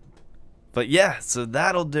 But yeah, so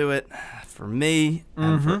that'll do it for me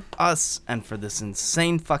and for us and for this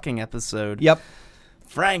insane fucking episode. Yep.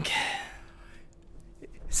 Frank.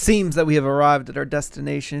 Seems that we have arrived at our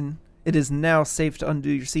destination. It is now safe to undo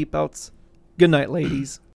your seatbelts. Good night, ladies.